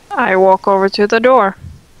 I walk over to the door.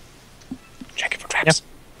 Check it for traps.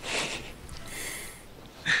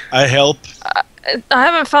 I help. I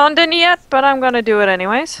haven't found any yet, but I'm gonna do it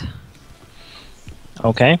anyways.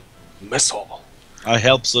 Okay. Mess hall. I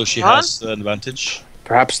help, so she What? has the advantage.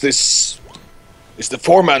 Perhaps this is the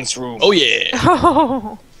foreman's room. Oh yeah!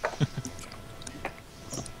 Oh,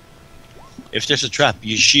 If there's a trap,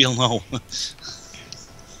 she'll know.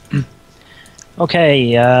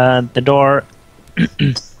 Okay, the door,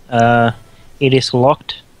 it is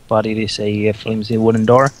locked, but it is a flimsy wooden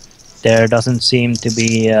door. There doesn't seem to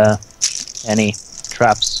be any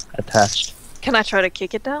traps attached. can I try to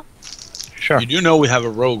kick it down? Sure. You do know we have a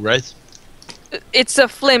rogue, right? It's a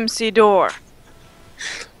flimsy door.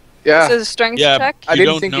 Yeah, This is a strength Yeah. check. I You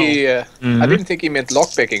didn't don't think know. he. I Mhm. didn't think he meant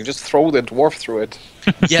lockpicking. Just throw the dwarf through it.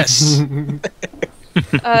 Yes.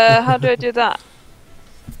 How do I do that?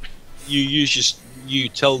 you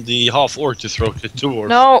tell the half orc to throw the dwarf.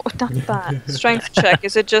 No, not that. Strength check.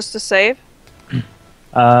 Is it just a save?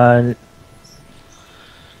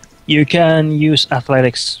 You can use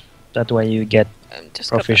athletics. That way you get I'm just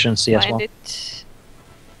gonna proficiency as find well. it.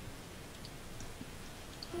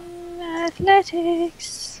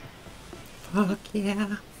 Athletics. Fuck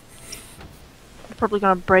yeah. I'm probably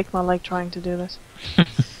gonna break my leg trying to do this.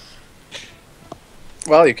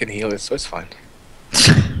 Well, you can heal it, so it's fine.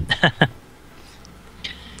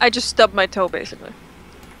 I just stubbed my toe, basically.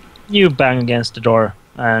 You bang against the door,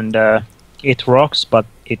 and it rocks, but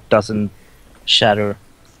it doesn't shatter.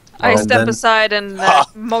 I Well, step then- aside and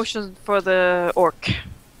motion for the orc.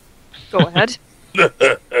 Go ahead.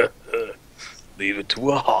 Leave it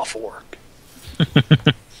to a half orc.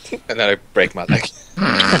 And then I break my leg.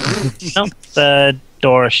 No, the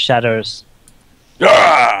door shatters,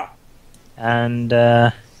 Ah! and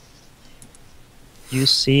you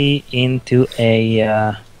see into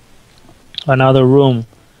a another room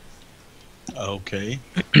Okay.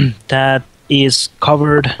 that is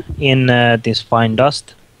covered in this fine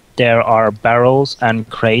dust. There are barrels and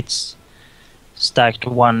crates stacked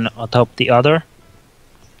one atop the other.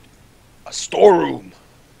 A storeroom.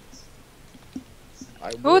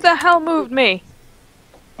 Who the hell moved me?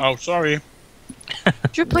 Oh, sorry.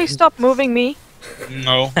 Could you please stop moving me?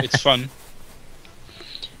 No, it's fun.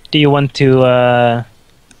 Do you want to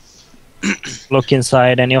look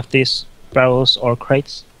inside any of these barrels or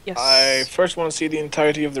crates? Yes. I first want to see the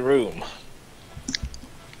entirety of the room.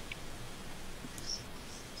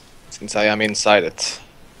 Since I am inside it.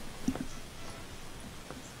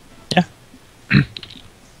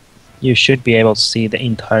 You should be able to see the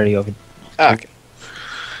entirety of it Okay.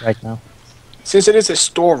 right now. Since it is a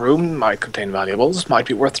storeroom, might contain valuables, might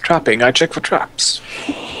be worth trapping. I check for traps.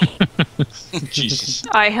 Jesus.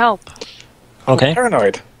 I help. Okay.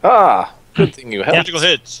 Paranoid. Ah, good thing you helped. Critical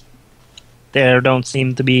hits. There don't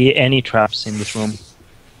seem to be any traps in this room.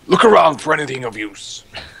 Look around for anything of use.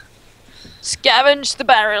 Scavenge the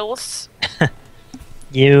barrels.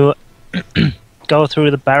 You go through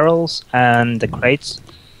the barrels and the crates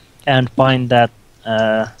and find that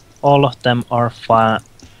all of them are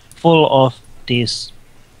full of these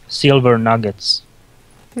silver nuggets.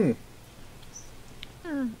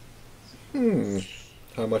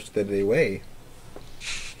 How much did they weigh?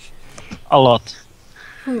 A lot.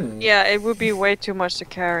 Yeah, it would be way too much to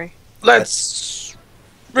carry. Let's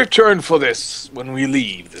return for this when we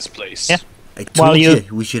leave this place. Yeah. I Well, told you-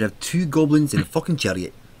 you we should have 2 goblins in a fucking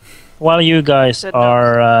chariot. While you guys Said no.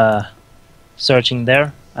 are searching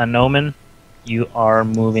there, and Nomen, you are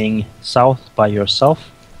moving south by yourself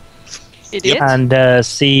Idiot. and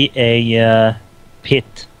see a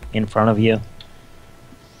pit in front of you.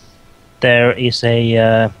 There is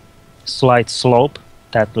a slight slope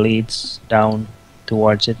that leads down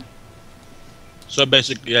towards it. So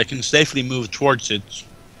basically, I can safely move towards it.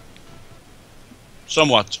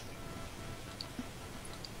 Somewhat.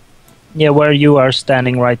 Yeah, where you are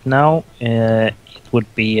standing right now, it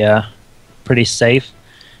would be pretty safe.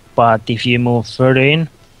 But if you move further in,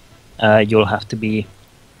 you'll have to be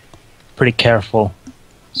pretty careful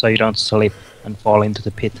so you don't slip and fall into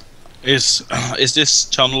the pit. Is this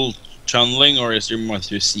tunnel tunneling, or is there more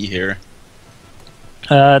to see here?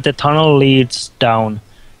 The tunnel leads down.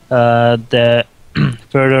 The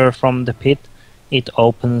further from the pit, it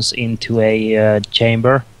opens into a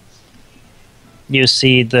chamber. You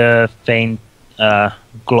see the faint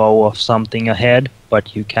glow of something ahead,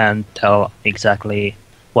 but you can't tell exactly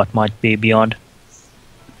what might be beyond.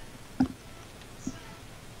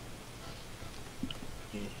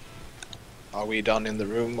 Are we done in the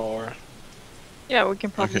room or? Yeah, we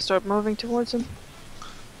can probably Okay. start moving towards him.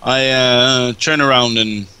 I turn around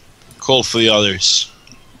and call for the others.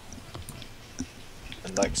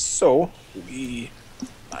 And like so, we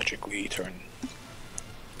magically turn.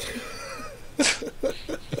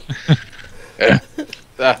 Yeah.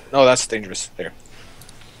 No, that's dangerous. There.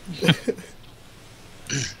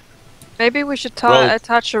 Maybe we should Rope.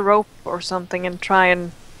 attach a rope or something and try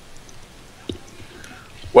and...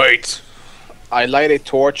 Wait. I light a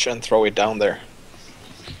torch and throw it down there.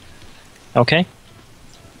 Okay.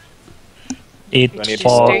 It Do I need to It's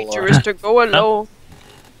fall, dangerous to go alone.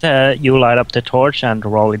 you light up the torch and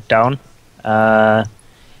roll it down.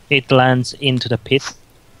 It lands into the pit.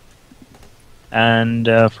 And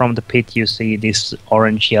from the pit you see this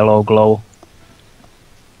orange-yellow glow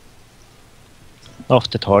of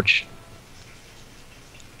the torch.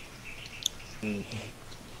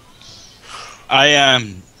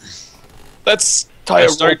 I Let's tie a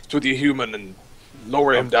Let's start- rope to the human and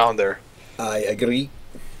lower him down there. I agree.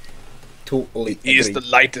 Totally He is agree. the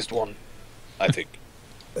lightest one, I think.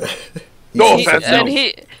 No He- offense. and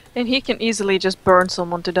no. he can easily just burn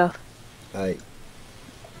someone to death.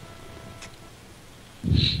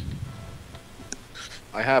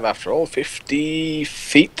 I have, after all, 50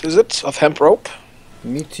 feet, is it, of hemp rope?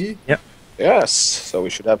 Me too. Yeah, Yes, so we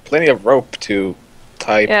should have plenty of rope to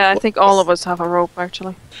tie. Yeah, I people think up. all of us have a rope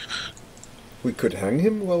actually. We could hang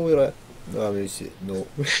him while we're at. No, I mean, no.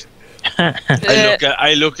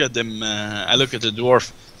 I look at them. I look at the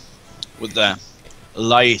dwarf with the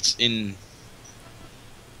light in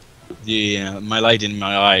the my light in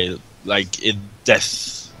my eye, like it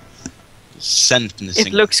death sentencing.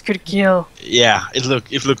 It looks could kill. Yeah, it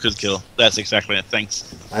look could kill. That's exactly it.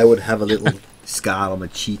 Thanks. I would have a little scar on my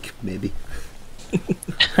cheek, maybe.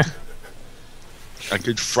 I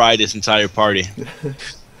could fry this entire party.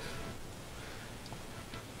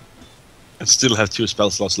 And still have 2 spell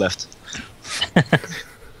slots left.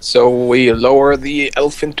 So we lower the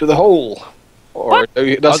elf into the hole, or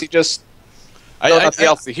does he just? No, not the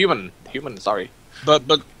elf, the human. Human, sorry. But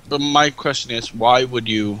my question is, why would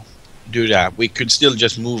you do that? We could still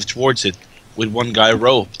just move towards it with one guy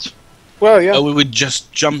roped. Well, yeah. Or we would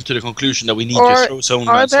just jump to the conclusion that we need Or to throw someone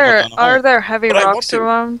Are there down a hole. are there heavy But I want rocks to.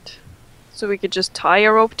 around, so we could just tie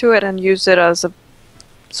a rope to it and use it as a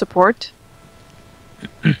support?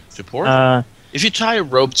 Support? Uh, If you tie a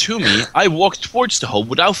rope to me, I walk towards the hole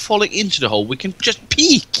without falling into the hole. We can just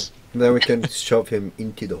peek. Then we can shove him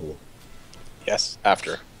into the hole. Yes,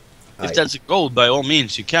 after. If Aye. that's a goal, by all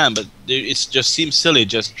means you can. But it just seems silly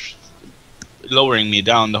just lowering me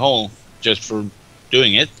down the hole just for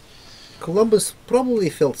doing it. Columbus probably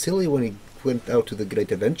felt silly when he went out to the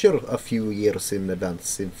Great Adventure a few years in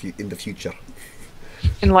advance in the future.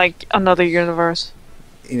 In like another universe.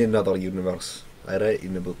 In another universe. I read it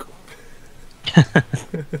in a book.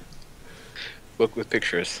 Book with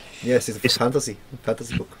pictures. Yes, it's a fantasy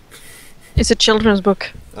book. It's a children's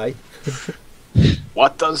book. Aye.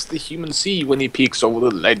 What does the human see when he peeks over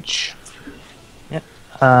the ledge?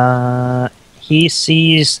 he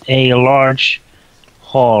sees a large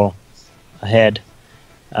hall ahead,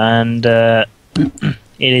 and it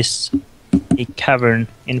is a cavern,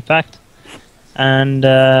 in fact. And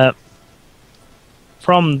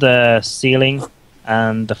from the ceiling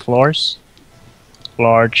and the floors,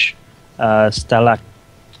 large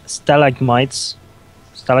stalagmites,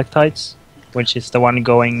 stalactites, which is the one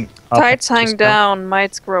going up. Tights to hang stone. down,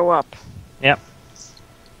 mites grow up. Yep.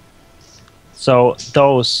 So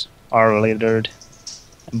those are littered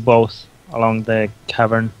both along the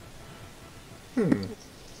cavern.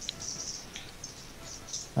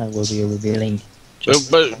 I will be revealing.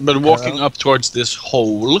 But walking up towards this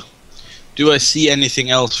hole, do I see anything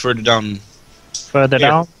else further down? Further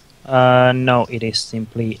Here. down? No, it is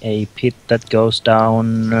simply a pit that goes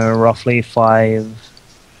down roughly 5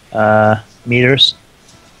 meters.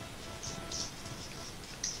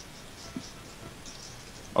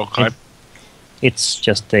 Okay, It's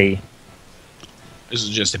just a this is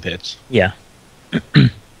just a pit. yeah.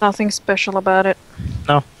 Nothing special about it.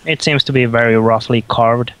 No, it seems to be very roughly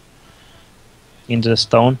carved into the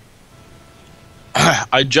stone.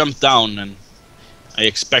 I jump down and I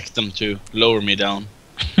expect them to lower me down.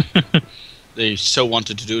 They so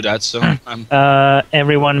wanted to do that, so I'm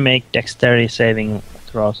Everyone make dexterity saving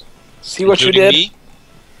throws. See what you including did? me.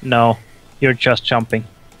 No, you're just jumping.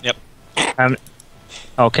 Yep.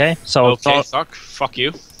 Okay, so Okay, fuck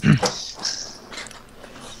you.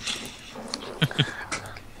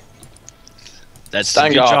 That's a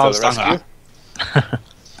good Stanga job, to the Stanga.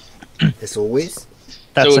 rescue. As always.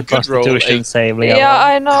 that's So a a good roll, Constitution a- save, Leo. Yeah,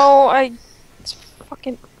 I know. It's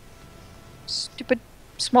fucking stupid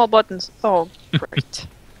small buttons. Oh, great.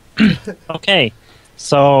 Okay,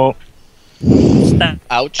 so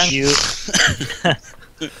Ouch. you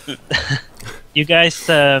you guys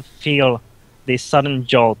feel this sudden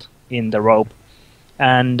jolt in the rope,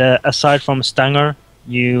 and aside from Stanger,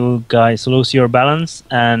 you guys lose your balance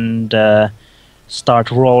and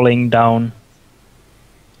start rolling down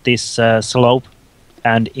this slope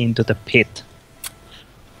and into the pit.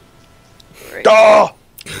 Oh!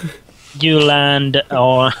 You land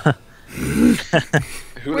on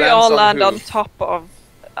Who We all lands land who? on top of.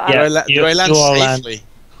 Yeah. Do I land you all land- safely?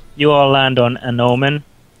 you all land on an omen,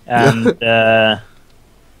 and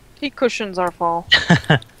He cushions our fall.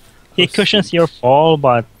 he cushions your fall,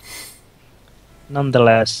 but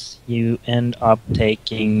nonetheless, you end up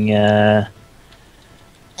taking. Let's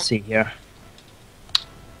see here.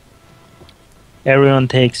 Everyone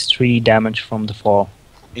takes 3 damage from the fall.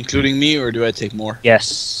 Including me, or do I take more?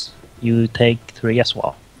 Yes, you take 3 as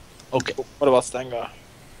well. Okay. What about Stanga?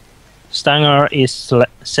 Stanger is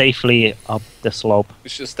safely up the slope.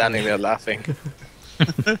 He's just standing there laughing.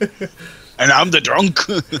 And I'm the drunk.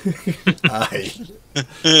 Aye.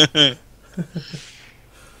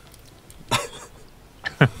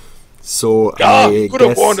 So Ah, I could have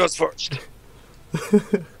guess warned us first.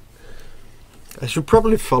 I should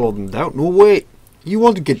probably follow them down. No, wait. You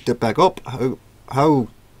want to get back up? How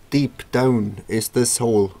deep down is this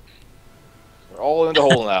hole? We're all in the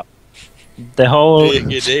hole now. The whole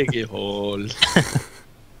Diggy hole.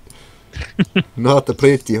 Not a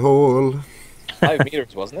pretty hole. 5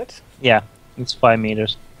 meters, wasn't it? yeah, it's 5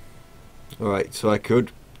 meters. Alright, so I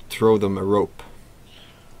could throw them a rope.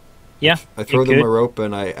 Yeah, I throw you them could. a rope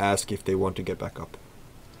and I ask if they want to get back up.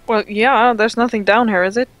 Well, yeah, there's nothing down here,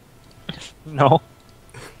 is it? No,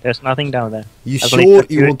 there's nothing down there. You I believe sure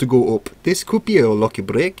that you you- want to go up? This could be a lucky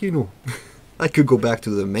break, you know. I could go back to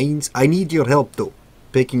the mains. I need your help though.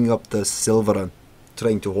 Picking up the silver and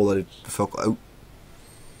trying to haul it the fuck out.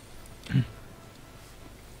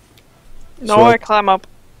 No, So- I climb up.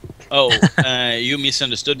 Oh, you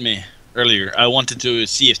misunderstood me earlier. I wanted to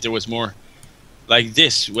see if there was more like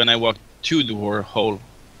this when I walked to the hole.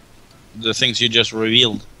 The things you just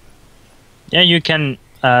revealed. Yeah, you can.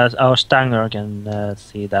 Our Stanger can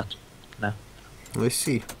see that. I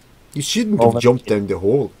see. You shouldn't Over have jumped down the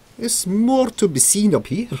hole. There's more to be seen up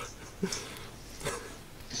here.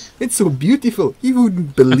 It's so beautiful. You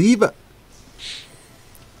wouldn't believe it.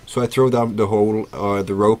 So I throw down the hole,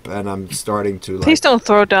 the rope, and I'm starting to like. Please don't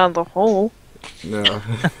throw down the hole. No.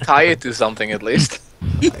 Tie it to something at least.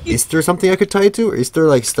 Is there something I could tie it to? Or is there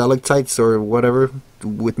like stalactites or whatever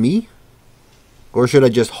with me? Or should I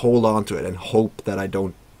just hold on to it and hope that I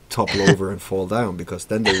don't topple over and fall down? Because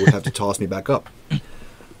then they would have to toss me back up.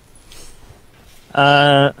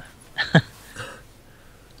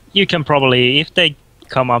 You can probably, if they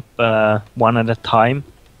come up one at a time,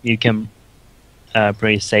 you can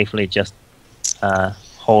pretty safely just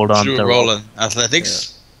hold on Should we to roll rope. an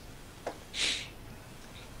athletics?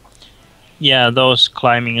 Yeah, those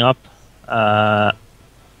climbing up.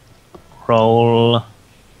 Roll.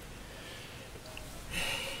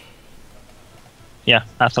 Yeah,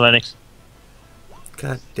 athletics.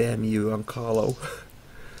 God damn you, Carlo.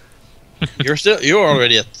 You're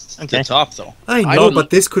already at Okay. the top though. I know, don't- but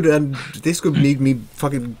this could need me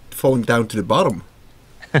fucking falling down to the bottom.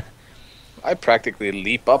 I practically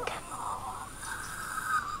leap up.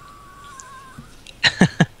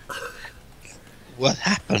 What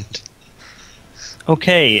happened?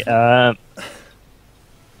 Okay,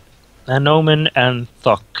 Anomen and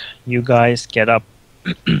Thok, you guys get up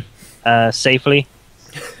safely.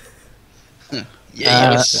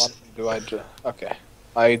 Yes. What do I do? Okay.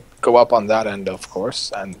 I go up on that end, of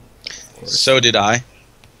course, and So did I.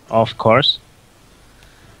 Of course.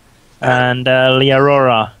 And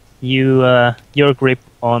Learora, your grip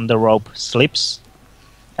on the rope slips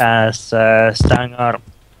as Stangar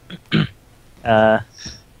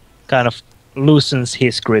kind of loosens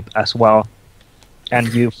his grip as well,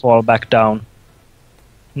 and you fall back down.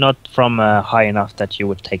 Not from high enough that you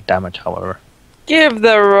would take damage, however. Give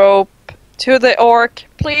the rope to the orc,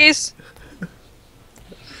 please.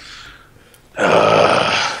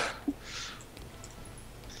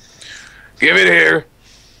 give it here.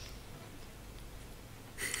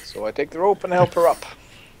 So I take the rope and help her up.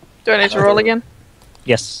 Do I need to roll again?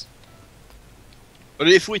 Yes. But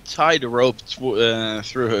if we tie the rope through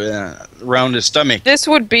around the stomach. This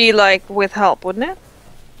would be like with help, wouldn't it?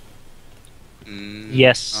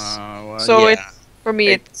 Yes. Well, So yeah. it for me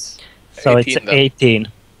Eight. it's So 18 it's then.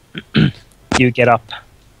 18. You get up.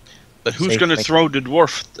 But who's gonna safely. throw the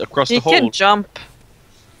dwarf across he the hole? can jump.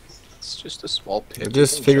 It's just a small pit. I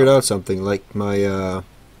just figured out something, like my,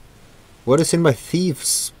 what is in my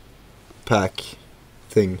thieves pack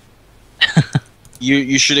thing?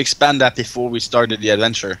 You should expand that before we started the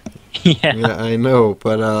adventure. Yeah. Yeah, I know,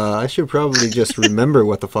 but I should probably just remember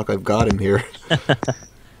what the fuck I've got in here.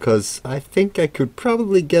 Because I think I could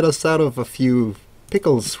probably get us out of a few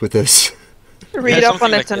pickles with this. Read up on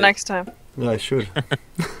something it like till that. next time. Yeah, I should.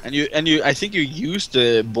 And you I think you used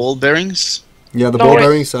the ball bearings. Yeah, the No, ball wait.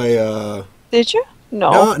 bearings, Did you?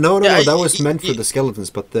 No, Yeah, that was meant for y- the skeletons,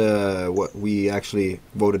 but what we actually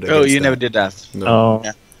voted against. Oh, you that. never did that. No. Oh.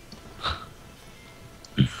 Yeah.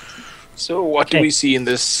 So what do Okay. we see in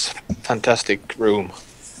this fantastic room?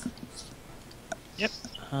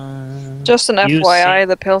 Just an You FYI,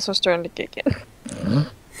 the pills are starting to kick in.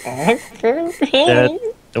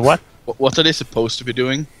 The what? What are they supposed to be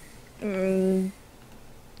doing?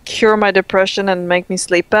 Cure my depression and make me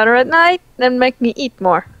sleep better at night, and make me eat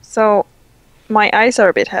more. So my eyes are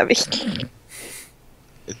a bit heavy.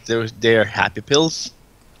 They're happy pills.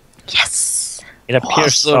 Yes. It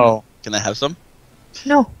appears Awesome. so. Can I have some?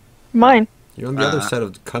 No, mine. You're on the other side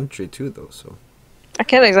of the country too, though. So I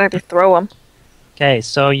can't exactly throw them. Okay,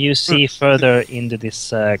 so you see further into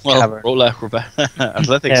this Well, cavern. roll acrobat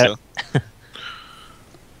athletics. Yeah. So.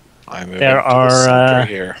 I'm moving There to the are center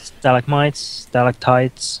here. stalagmites,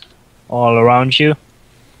 stalactites all around you.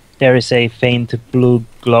 There is a faint blue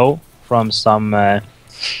glow from some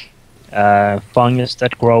fungus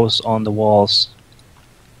that grows on the walls.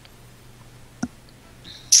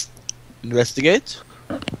 Investigate.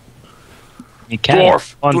 You can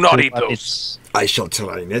Dwarf, want do not to, eat but those. it's I shall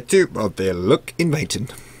try not to, but they look inviting.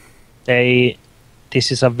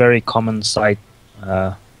 this is a very common sight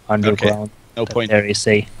underground. No that point. There is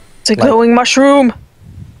a It's a Like- glowing mushroom.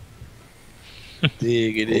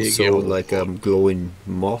 Diggy, Also, like a glowing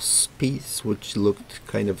moss piece, which looked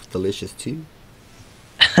kind of delicious too.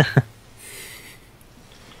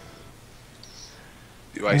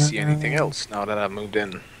 Do I see anything else now that I've moved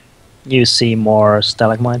in? you see more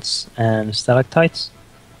stalagmites and stalactites.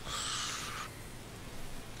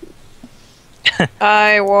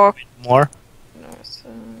 I walk More. north,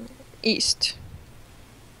 east.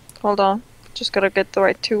 Hold on. Just gotta get the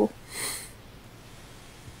right tool.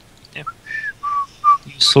 You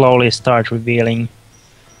slowly start revealing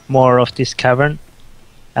more of this cavern,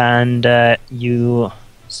 and you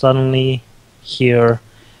suddenly hear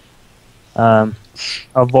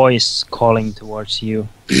a voice calling towards you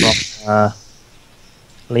from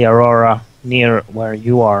Leorora, near where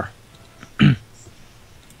you are. And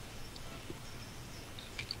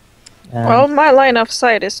Well, my line of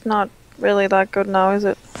sight is not really that good now, is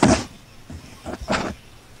it?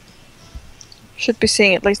 Should be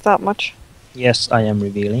seeing at least that much. yes, I am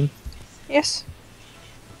revealing. Yes.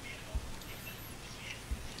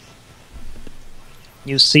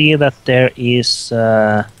 You see that there is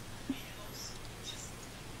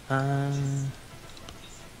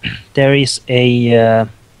there is a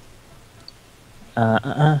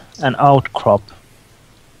an outcrop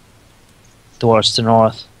towards the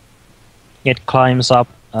north. It climbs up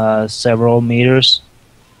several meters,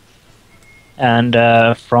 and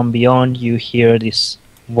from beyond you hear this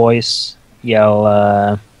voice yell,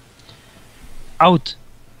 "Out!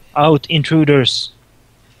 Out, intruders!"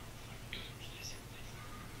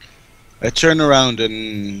 I turn around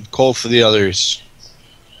and call for the others.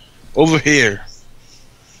 Over here.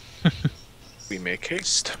 We make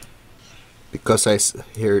haste. Because I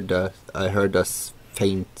heard a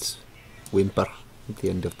faint whimper at the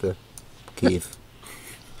end of the cave.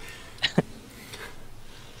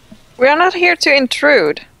 We are not here to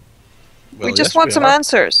intrude. Well, we just yes, want we some are.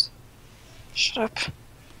 answers. Shut up.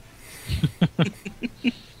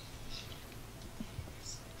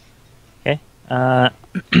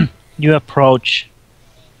 You approach,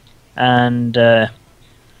 and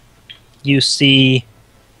you see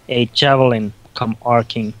a javelin come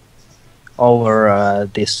arcing over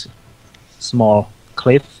this small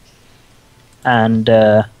cliff and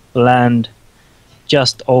land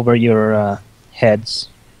just over your heads.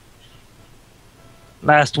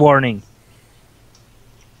 Last warning.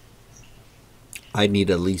 I need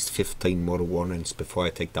at least 15 more warnings before I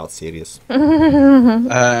take that serious.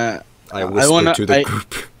 I whisper wanna- to the I-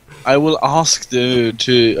 group. I will ask the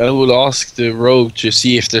rogue to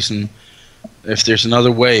see if there's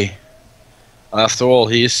another way. After all,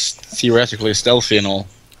 he is theoretically stealthy and all.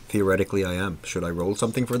 Theoretically, I am. Should I roll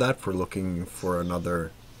something for that? For looking for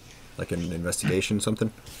another, like an investigation,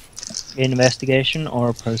 something? Investigation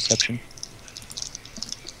or perception?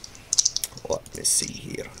 Let me see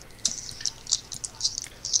here.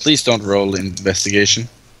 Please don't roll investigation.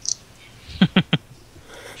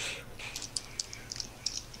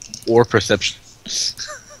 Or perception.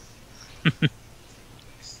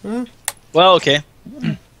 Well, okay.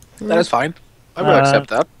 That is fine. I will accept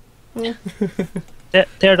that.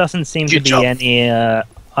 There doesn't seem to Good be job. any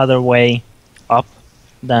other way up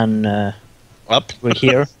than Up. we're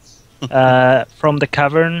here. From the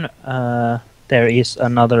cavern, there is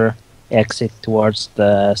another exit towards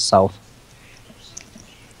the south.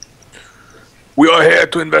 We are here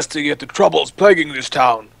to investigate the troubles plaguing this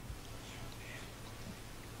town.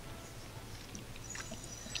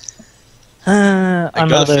 I got a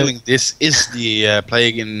Another feeling this is the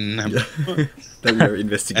plague in, Then we're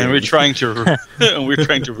investigating. and we're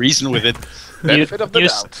trying to reason with it. Benefit of the you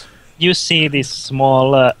doubt. you see this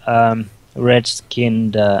small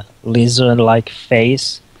red-skinned lizard-like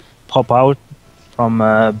face pop out from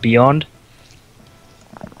beyond,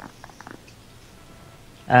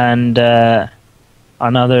 and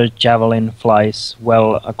another javelin flies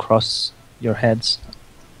well across your heads.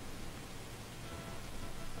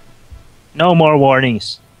 No more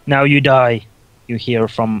warnings. Now you die. You hear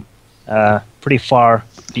from pretty far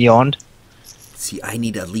beyond. See, I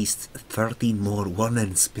need at least 13 more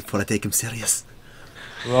warnings before I take him serious.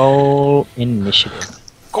 Roll initiative.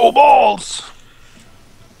 Go balls!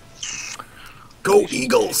 Go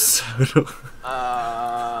Eagles!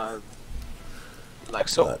 Like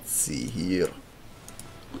so. Let's see here.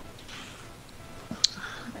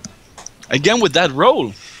 Again with that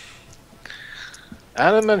roll.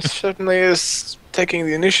 Animan certainly is taking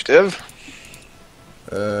the initiative.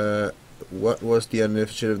 What was the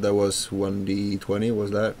initiative? That was 1d20.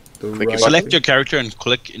 Was that the Click right? Select your character and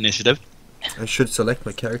click initiative. I should select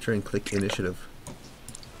my character and click initiative.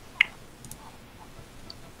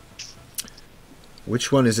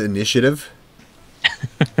 Which one is initiative?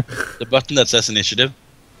 The button that says initiative.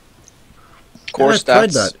 Core I tried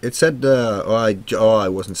stats. that. It said I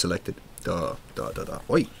wasn't selected.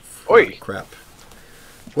 Oi. Oi. Crap.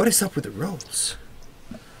 What is up with the rolls?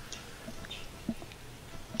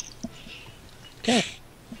 Okay.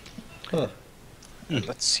 Huh.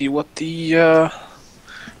 Let's see what the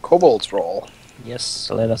kobolds roll. Yes,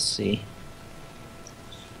 let us see.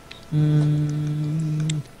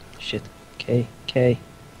 Shit. K.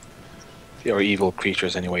 They are evil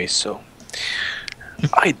creatures anyway, so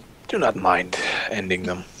I do not mind ending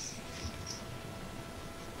them.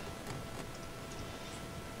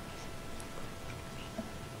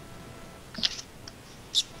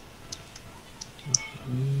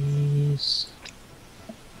 Yes.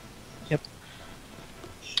 Yep.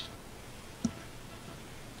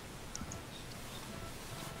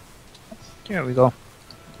 There we go.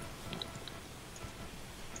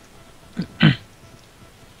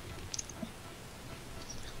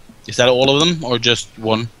 Is that all of them or just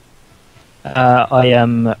one? I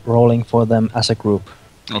am rolling for them as a group.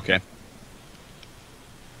 Okay.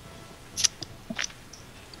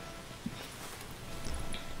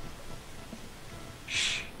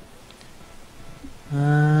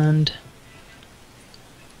 And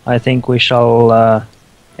I think we shall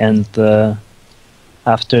end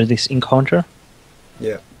after this encounter.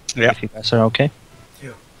 Yeah. Yeah. If you guys are okay.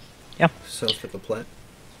 Sounds like a plan.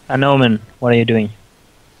 And Omen, what are you doing?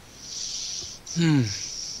 Do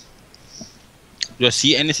I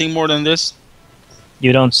see anything more than this?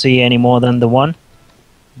 You don't see any more than the one,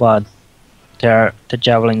 but the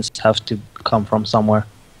javelins have to come from somewhere.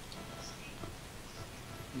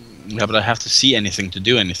 Yeah, but I have to see anything to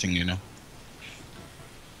do anything, you know.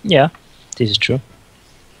 Yeah, this is true.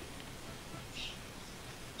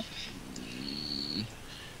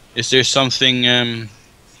 Is there something?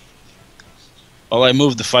 Well, I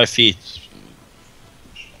moved the 5 feet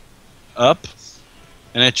up,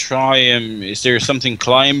 and I try. Is there something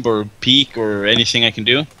climb or peak or anything I can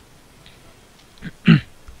do?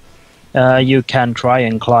 You can try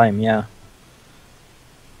and climb, yeah.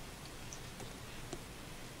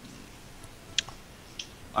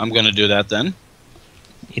 I'm gonna do that then.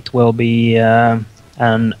 It will be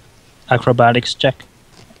an acrobatics check.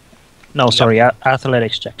 No, Yep. sorry,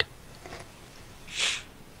 athletics check.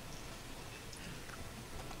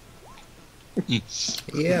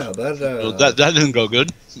 Yeah, that. Well, that didn't go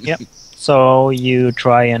good. Yep. So you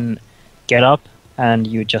try and get up, and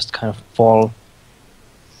you just kind of fall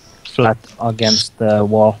flat against the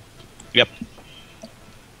wall. Yep.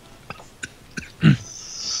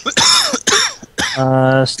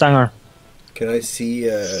 Stanger, Can I see?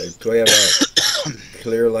 Do I have a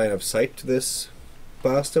clear line of sight to this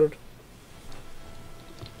bastard?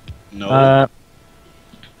 No.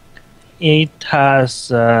 it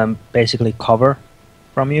has basically cover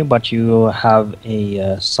from you, but you have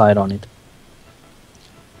a sight on it.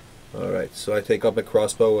 All right. So I take up a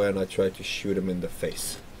crossbow and I try to shoot him in the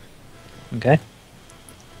face. Okay.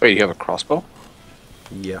 Wait, you have a crossbow?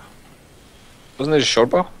 Yeah. Wasn't it a short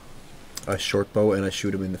bow? A short bow and I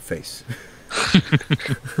shoot him in the face.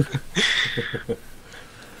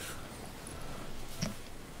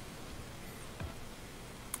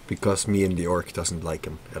 Because me and the orc doesn't like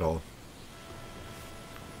him at all.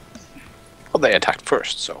 Well, they attacked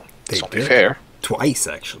first, so They it's only did. fair. Twice,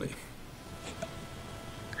 actually.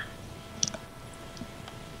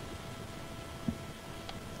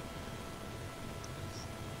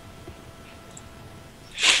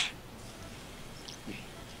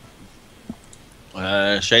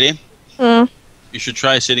 Shady, Mm. you should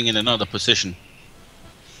try sitting in another position.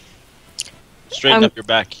 Straighten I'm- up your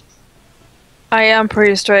back. I am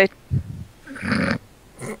pretty straight.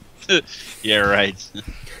 Yeah, right.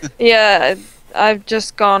 Yeah, I've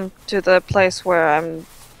just gone to the place where I'm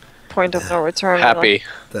point of no return. Happy.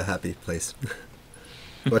 The happy place.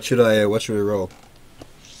 What should we roll?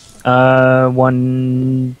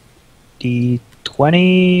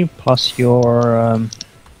 1d20 plus your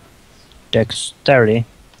dexterity,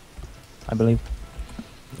 I believe.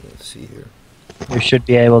 Let's see here. You should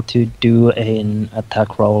be able to do an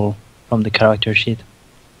attack roll from the character sheet.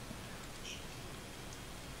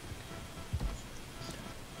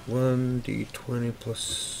 1d20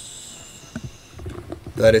 plus...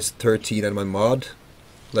 That is 13 and my mod.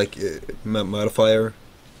 Like, modifier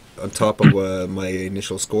on top of my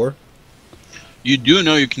initial score. You do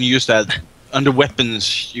know you can use that under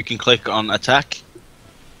weapons. You can click on attack.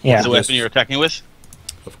 Yeah. The weapon you're attacking with.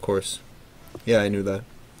 Of course. Yeah, I knew that.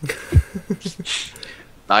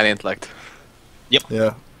 9 intellect.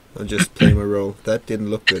 Yeah, I just play my role. That didn't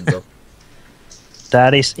look good though.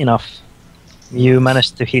 That is enough. You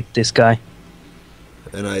managed to hit this guy.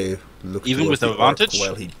 And I look Even towards with the orc advantage?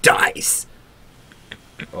 while he dies.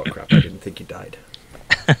 Oh crap! I didn't think he died.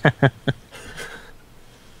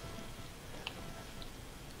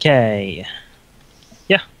 Okay.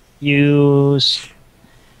 Yeah. You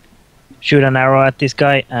shoot an arrow at this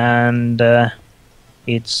guy, and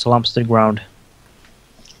it slumps to the ground.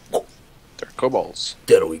 They're kobolds.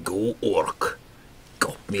 There we go, orc.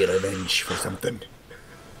 Got me revenge for something.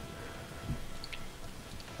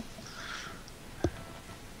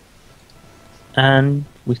 And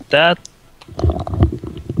with that,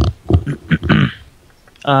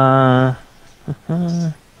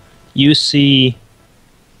 you see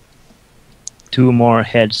two more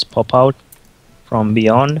heads pop out from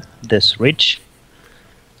beyond this ridge,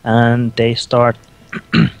 and they start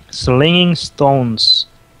slinging stones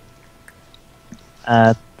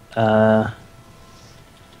at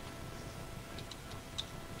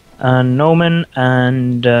Nomen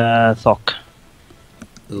and Thok.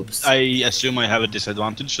 Oops. I assume I have a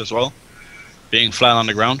disadvantage as well, being flat on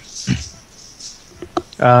the ground.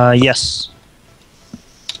 Yes.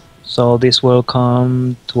 So this will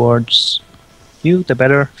come towards you, the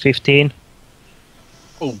better, 15.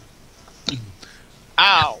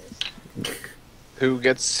 Ow! Who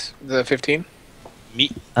gets the 15?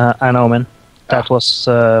 Me. An Omen. That was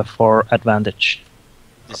for advantage.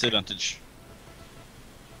 Disadvantage,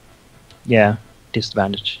 Yeah,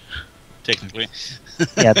 disadvantage. technically.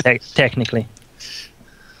 Yeah, technically.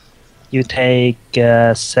 You take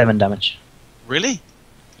 7 damage. Really?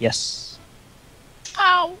 Yes.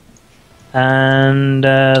 Ow! And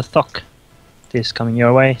Thok. This coming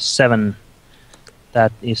your way, 7.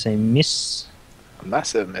 That is a miss. A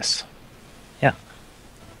massive miss.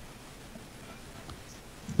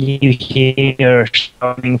 You hear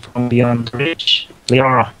shouting from beyond the ridge.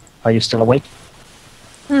 Leora, are you still awake?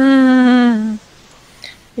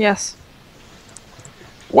 Yes.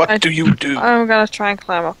 What do you do? I'm gonna try and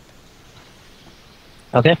climb up.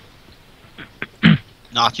 Okay.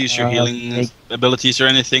 Not use your healing take- abilities or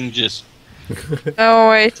anything, just... Oh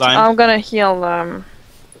wait, Climb. I'm gonna heal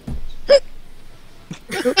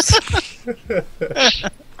Oops.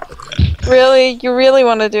 Really? You really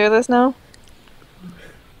want to do this now?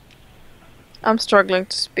 I'm struggling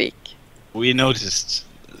to speak. We noticed.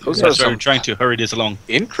 Those We are started some trying to hurry this along.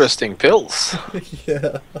 interesting pills.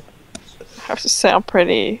 Yeah. I have to say I'm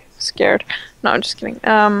pretty scared. No, I'm just kidding.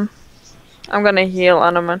 I'm gonna heal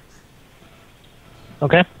Anoman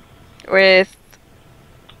Okay. with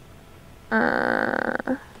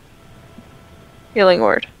healing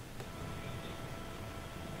word.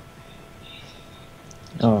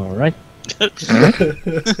 Alright.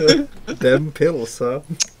 Them pills, huh?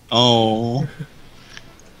 Oh.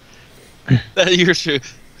 You're so,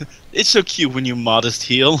 it's so cute when you modest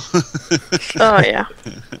heal. Oh yeah.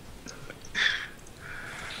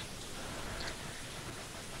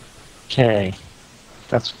 Okay.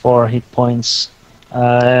 That's 4 hit points.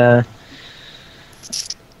 Do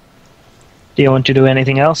you want to do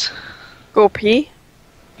anything else? Go pee.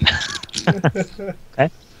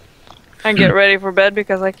 Okay. And get ready for bed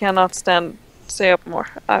because I cannot stay up more.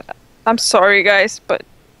 I'm sorry guys, but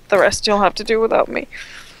the rest you'll have to do without me.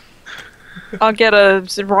 I'll get a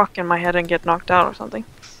rock in my head and get knocked out or something.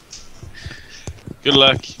 Good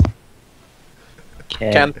luck.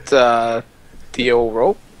 Okay. Can't Theo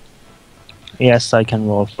roll? Yes, I can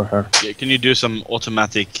roll for her. Yeah, can you do some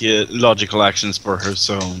automatic logical actions for her,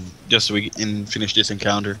 so just so we can finish this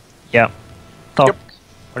encounter? Yeah. Top. Yep.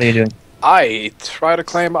 What are you doing? I try to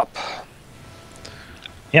climb up.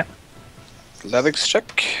 Yeah. Athletics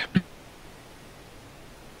check.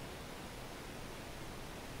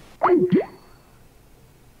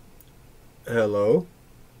 Hello?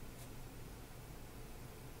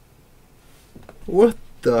 What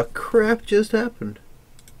the crap just happened?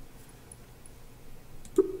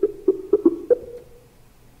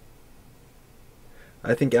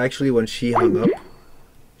 I think actually when she hung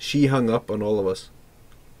up on all of us.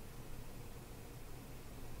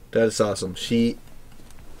 That is awesome. She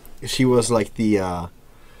was like the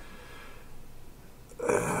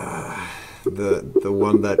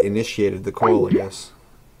one that initiated the call, I guess.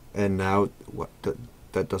 And now what?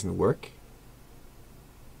 That doesn't work.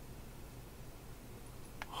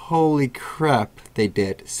 Holy crap, they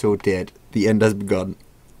did. So did. The end has begun.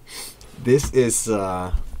 This is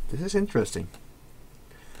interesting.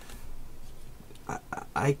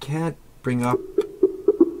 I can't bring up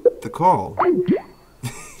the call.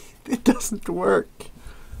 It doesn't work.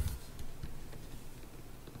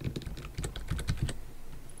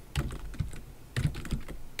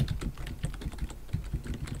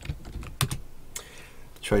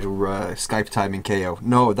 Try to Skype time in KO.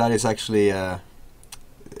 No, that is actually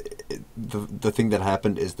the thing that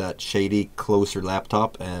happened is that Shady closed her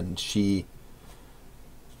laptop and she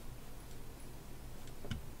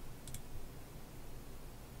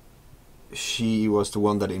was the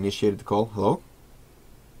one that initiated the call. Hello?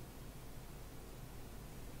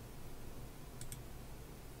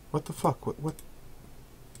 What the fuck? What?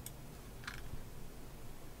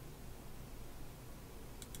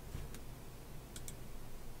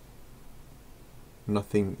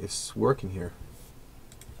 Nothing is working here.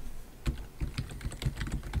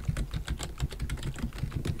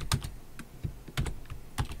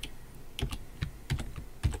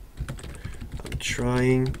 I'm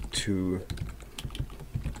trying to...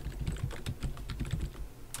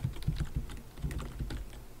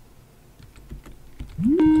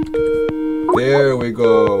 There we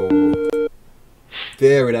go.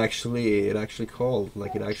 There, it actually called.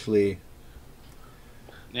 Like it actually...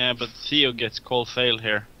 Yeah, but Theo gets call fail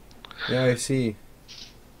here. Yeah, I see.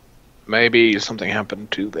 Maybe something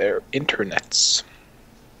happened to their internets.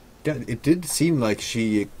 Yeah, it did seem like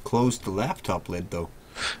she closed the laptop lid, though.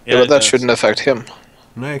 Yeah, but that shouldn't affect him.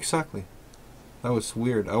 No, exactly. That was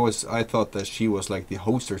weird. I thought that she was like the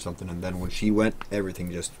host or something, and then when she went,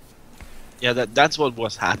 everything just... Yeah, that's what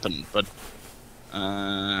was happened, but...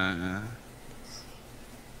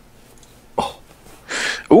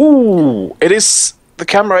 Ooh, it is... The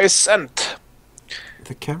camera is sent.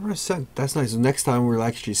 The camera is sent. That's nice. Next time we'll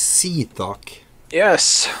actually see Doc.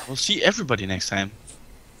 Yes. We'll see everybody next time.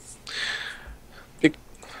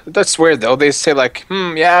 That's weird though. They say like,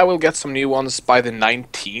 yeah, we'll get some new ones by the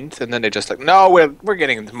 19th, and then they just like, no, we're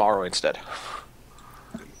getting them tomorrow instead.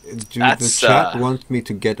 The chat wants me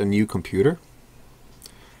to get a new computer.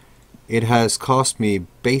 It has cost me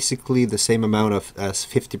basically the same amount as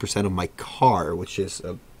 50% of my car, which is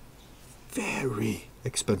a very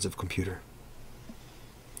expensive computer.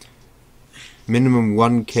 Minimum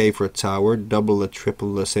 1K for a tower, double or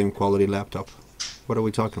triple the same quality laptop. What are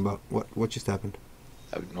we talking about? What just happened?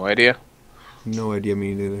 I have no idea. No idea,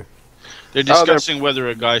 me neither. They're discussing whether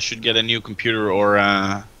a guy should get a new computer or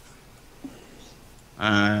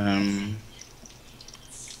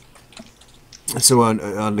So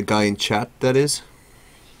on the guy in chat, that is?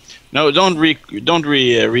 No, don't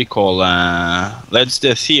recall. Let's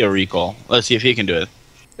the Theo recall. Let's see if he can do it.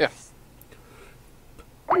 Yeah.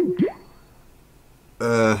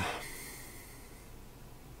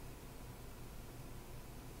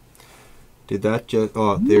 Did that just...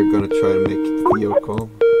 Oh, they're gonna try to make Theo call.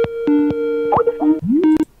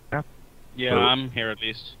 Yeah, I'm here at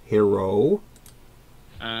least. Hero?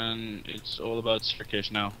 And it's all about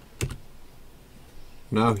Circus now.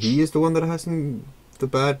 Now he is the one that hasn't the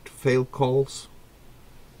bad failed calls.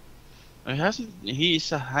 It hasn't.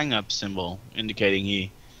 He's a hang-up symbol indicating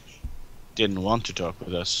he didn't want to talk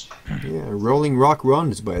with us. Yeah, Rolling Rock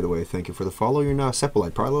runs, by the way. Thank you for the follow. You're now a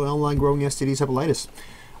Sepolite, part of the online growing STD Sepolitis.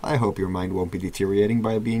 I hope your mind won't be deteriorating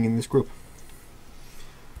by being in this group.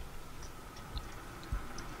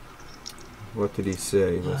 What did he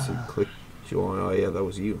say? Let's see. Click join. Oh yeah, that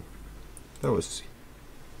was you. That was...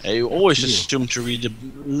 You always assume to read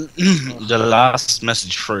the last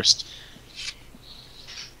message first.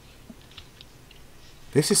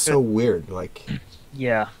 This is so weird, like...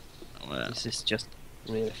 Yeah. Well, This is just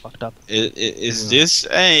really fucked up. is this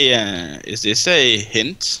a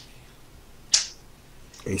hint?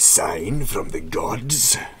 A sign from the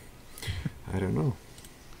gods? I don't know.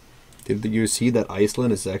 Did you see that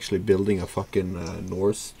Iceland is actually building a fucking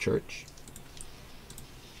Norse church?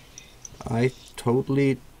 I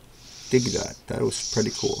totally dig that. That was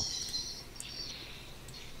pretty cool.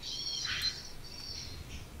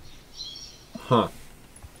 Huh.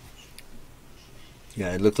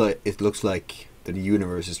 Yeah, it looks like the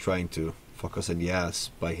universe is trying to fuck us in the ass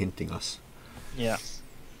by hinting us. Yeah.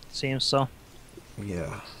 Seems so.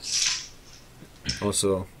 Yeah.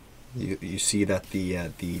 Also, you see that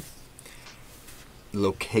the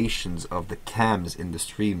locations of the cams in the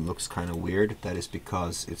stream looks kind of weird. That is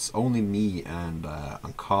because it's only me and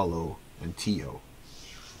Ankalo and Tio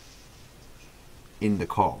in the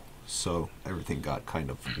call, so everything got kind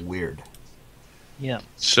of weird. Yeah.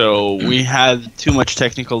 So we had too much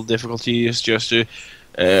technical difficulties just to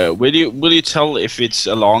Will you tell if it's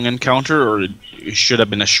a long encounter or it should have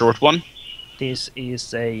been a short one? This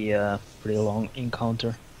is a pretty long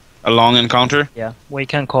encounter. A long encounter? Yeah, we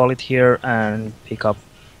can call it here and pick up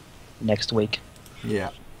next week. Yeah.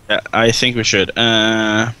 Yeah, I think we should.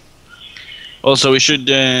 Also, we should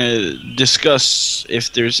discuss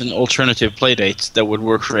if there's an alternative playdate that would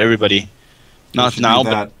work for everybody. We Not should now, do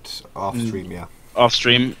but that off stream, yeah. off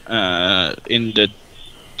stream, in the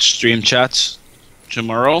stream chat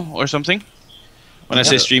tomorrow or something. When I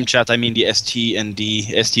say Yeah. stream chat, I mean the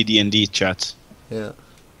STD&D chat. Yeah.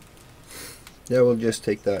 Yeah, we'll just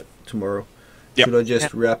take that tomorrow. Yep. Should I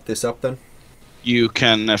just wrap this up then? You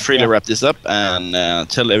can freely Yeah. wrap this up and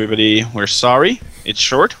tell everybody we're sorry. It's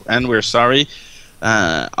short, and we're sorry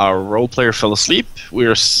our role player fell asleep.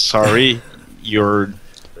 We're sorry your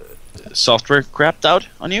software crapped out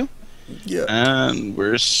on you, Yeah. and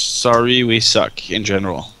we're sorry we suck in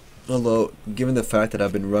general. Although, given the fact that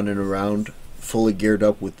I've been running around fully geared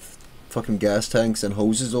up with fucking gas tanks and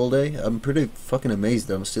hoses all day, I'm pretty fucking amazed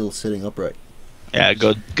that I'm still sitting upright. Yeah,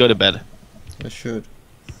 go to bed. I should.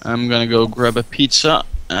 I'm gonna go grab a pizza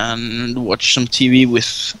and watch some TV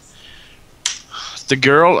with the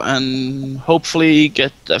girl, and hopefully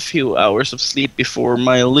get a few hours of sleep before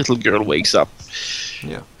my little girl wakes up.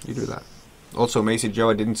 Yeah, you do that. Also, Macy Joe,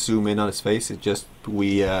 I didn't zoom in on his face. It just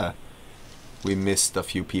we missed a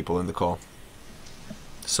few people in the call,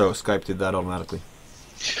 so Skype did that automatically.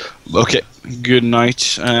 Okay, good night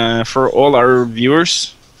for all our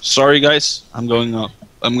viewers. Sorry, guys, I'm going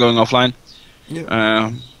offline.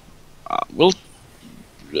 Yeah.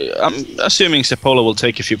 I'm assuming Sepola will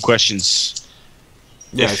take a few questions.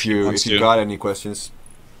 Yeah, if if he you wants to. got any questions,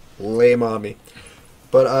 lay 'em on me.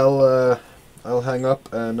 But I'll hang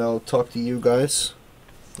up and I'll talk to you guys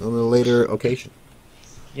on a later occasion.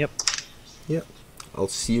 Yep. Yep. I'll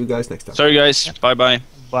see you guys next time. Sorry, guys. Bye bye.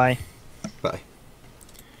 Bye. Bye.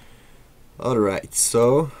 Alright,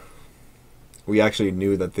 so we actually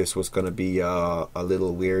knew that this was gonna be a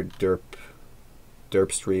little weird derp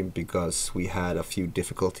stream because we had a few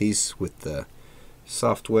difficulties with the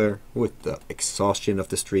software, with the exhaustion of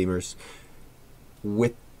the streamers,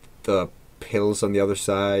 with the pills on the other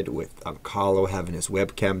side, with Ankalo having his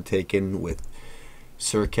webcam taken, with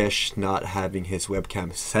Surkesh not having his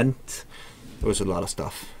webcam sent. There was a lot of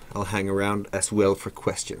stuff. I'll hang around as well for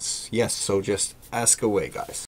questions. Yes, so just ask away, guys.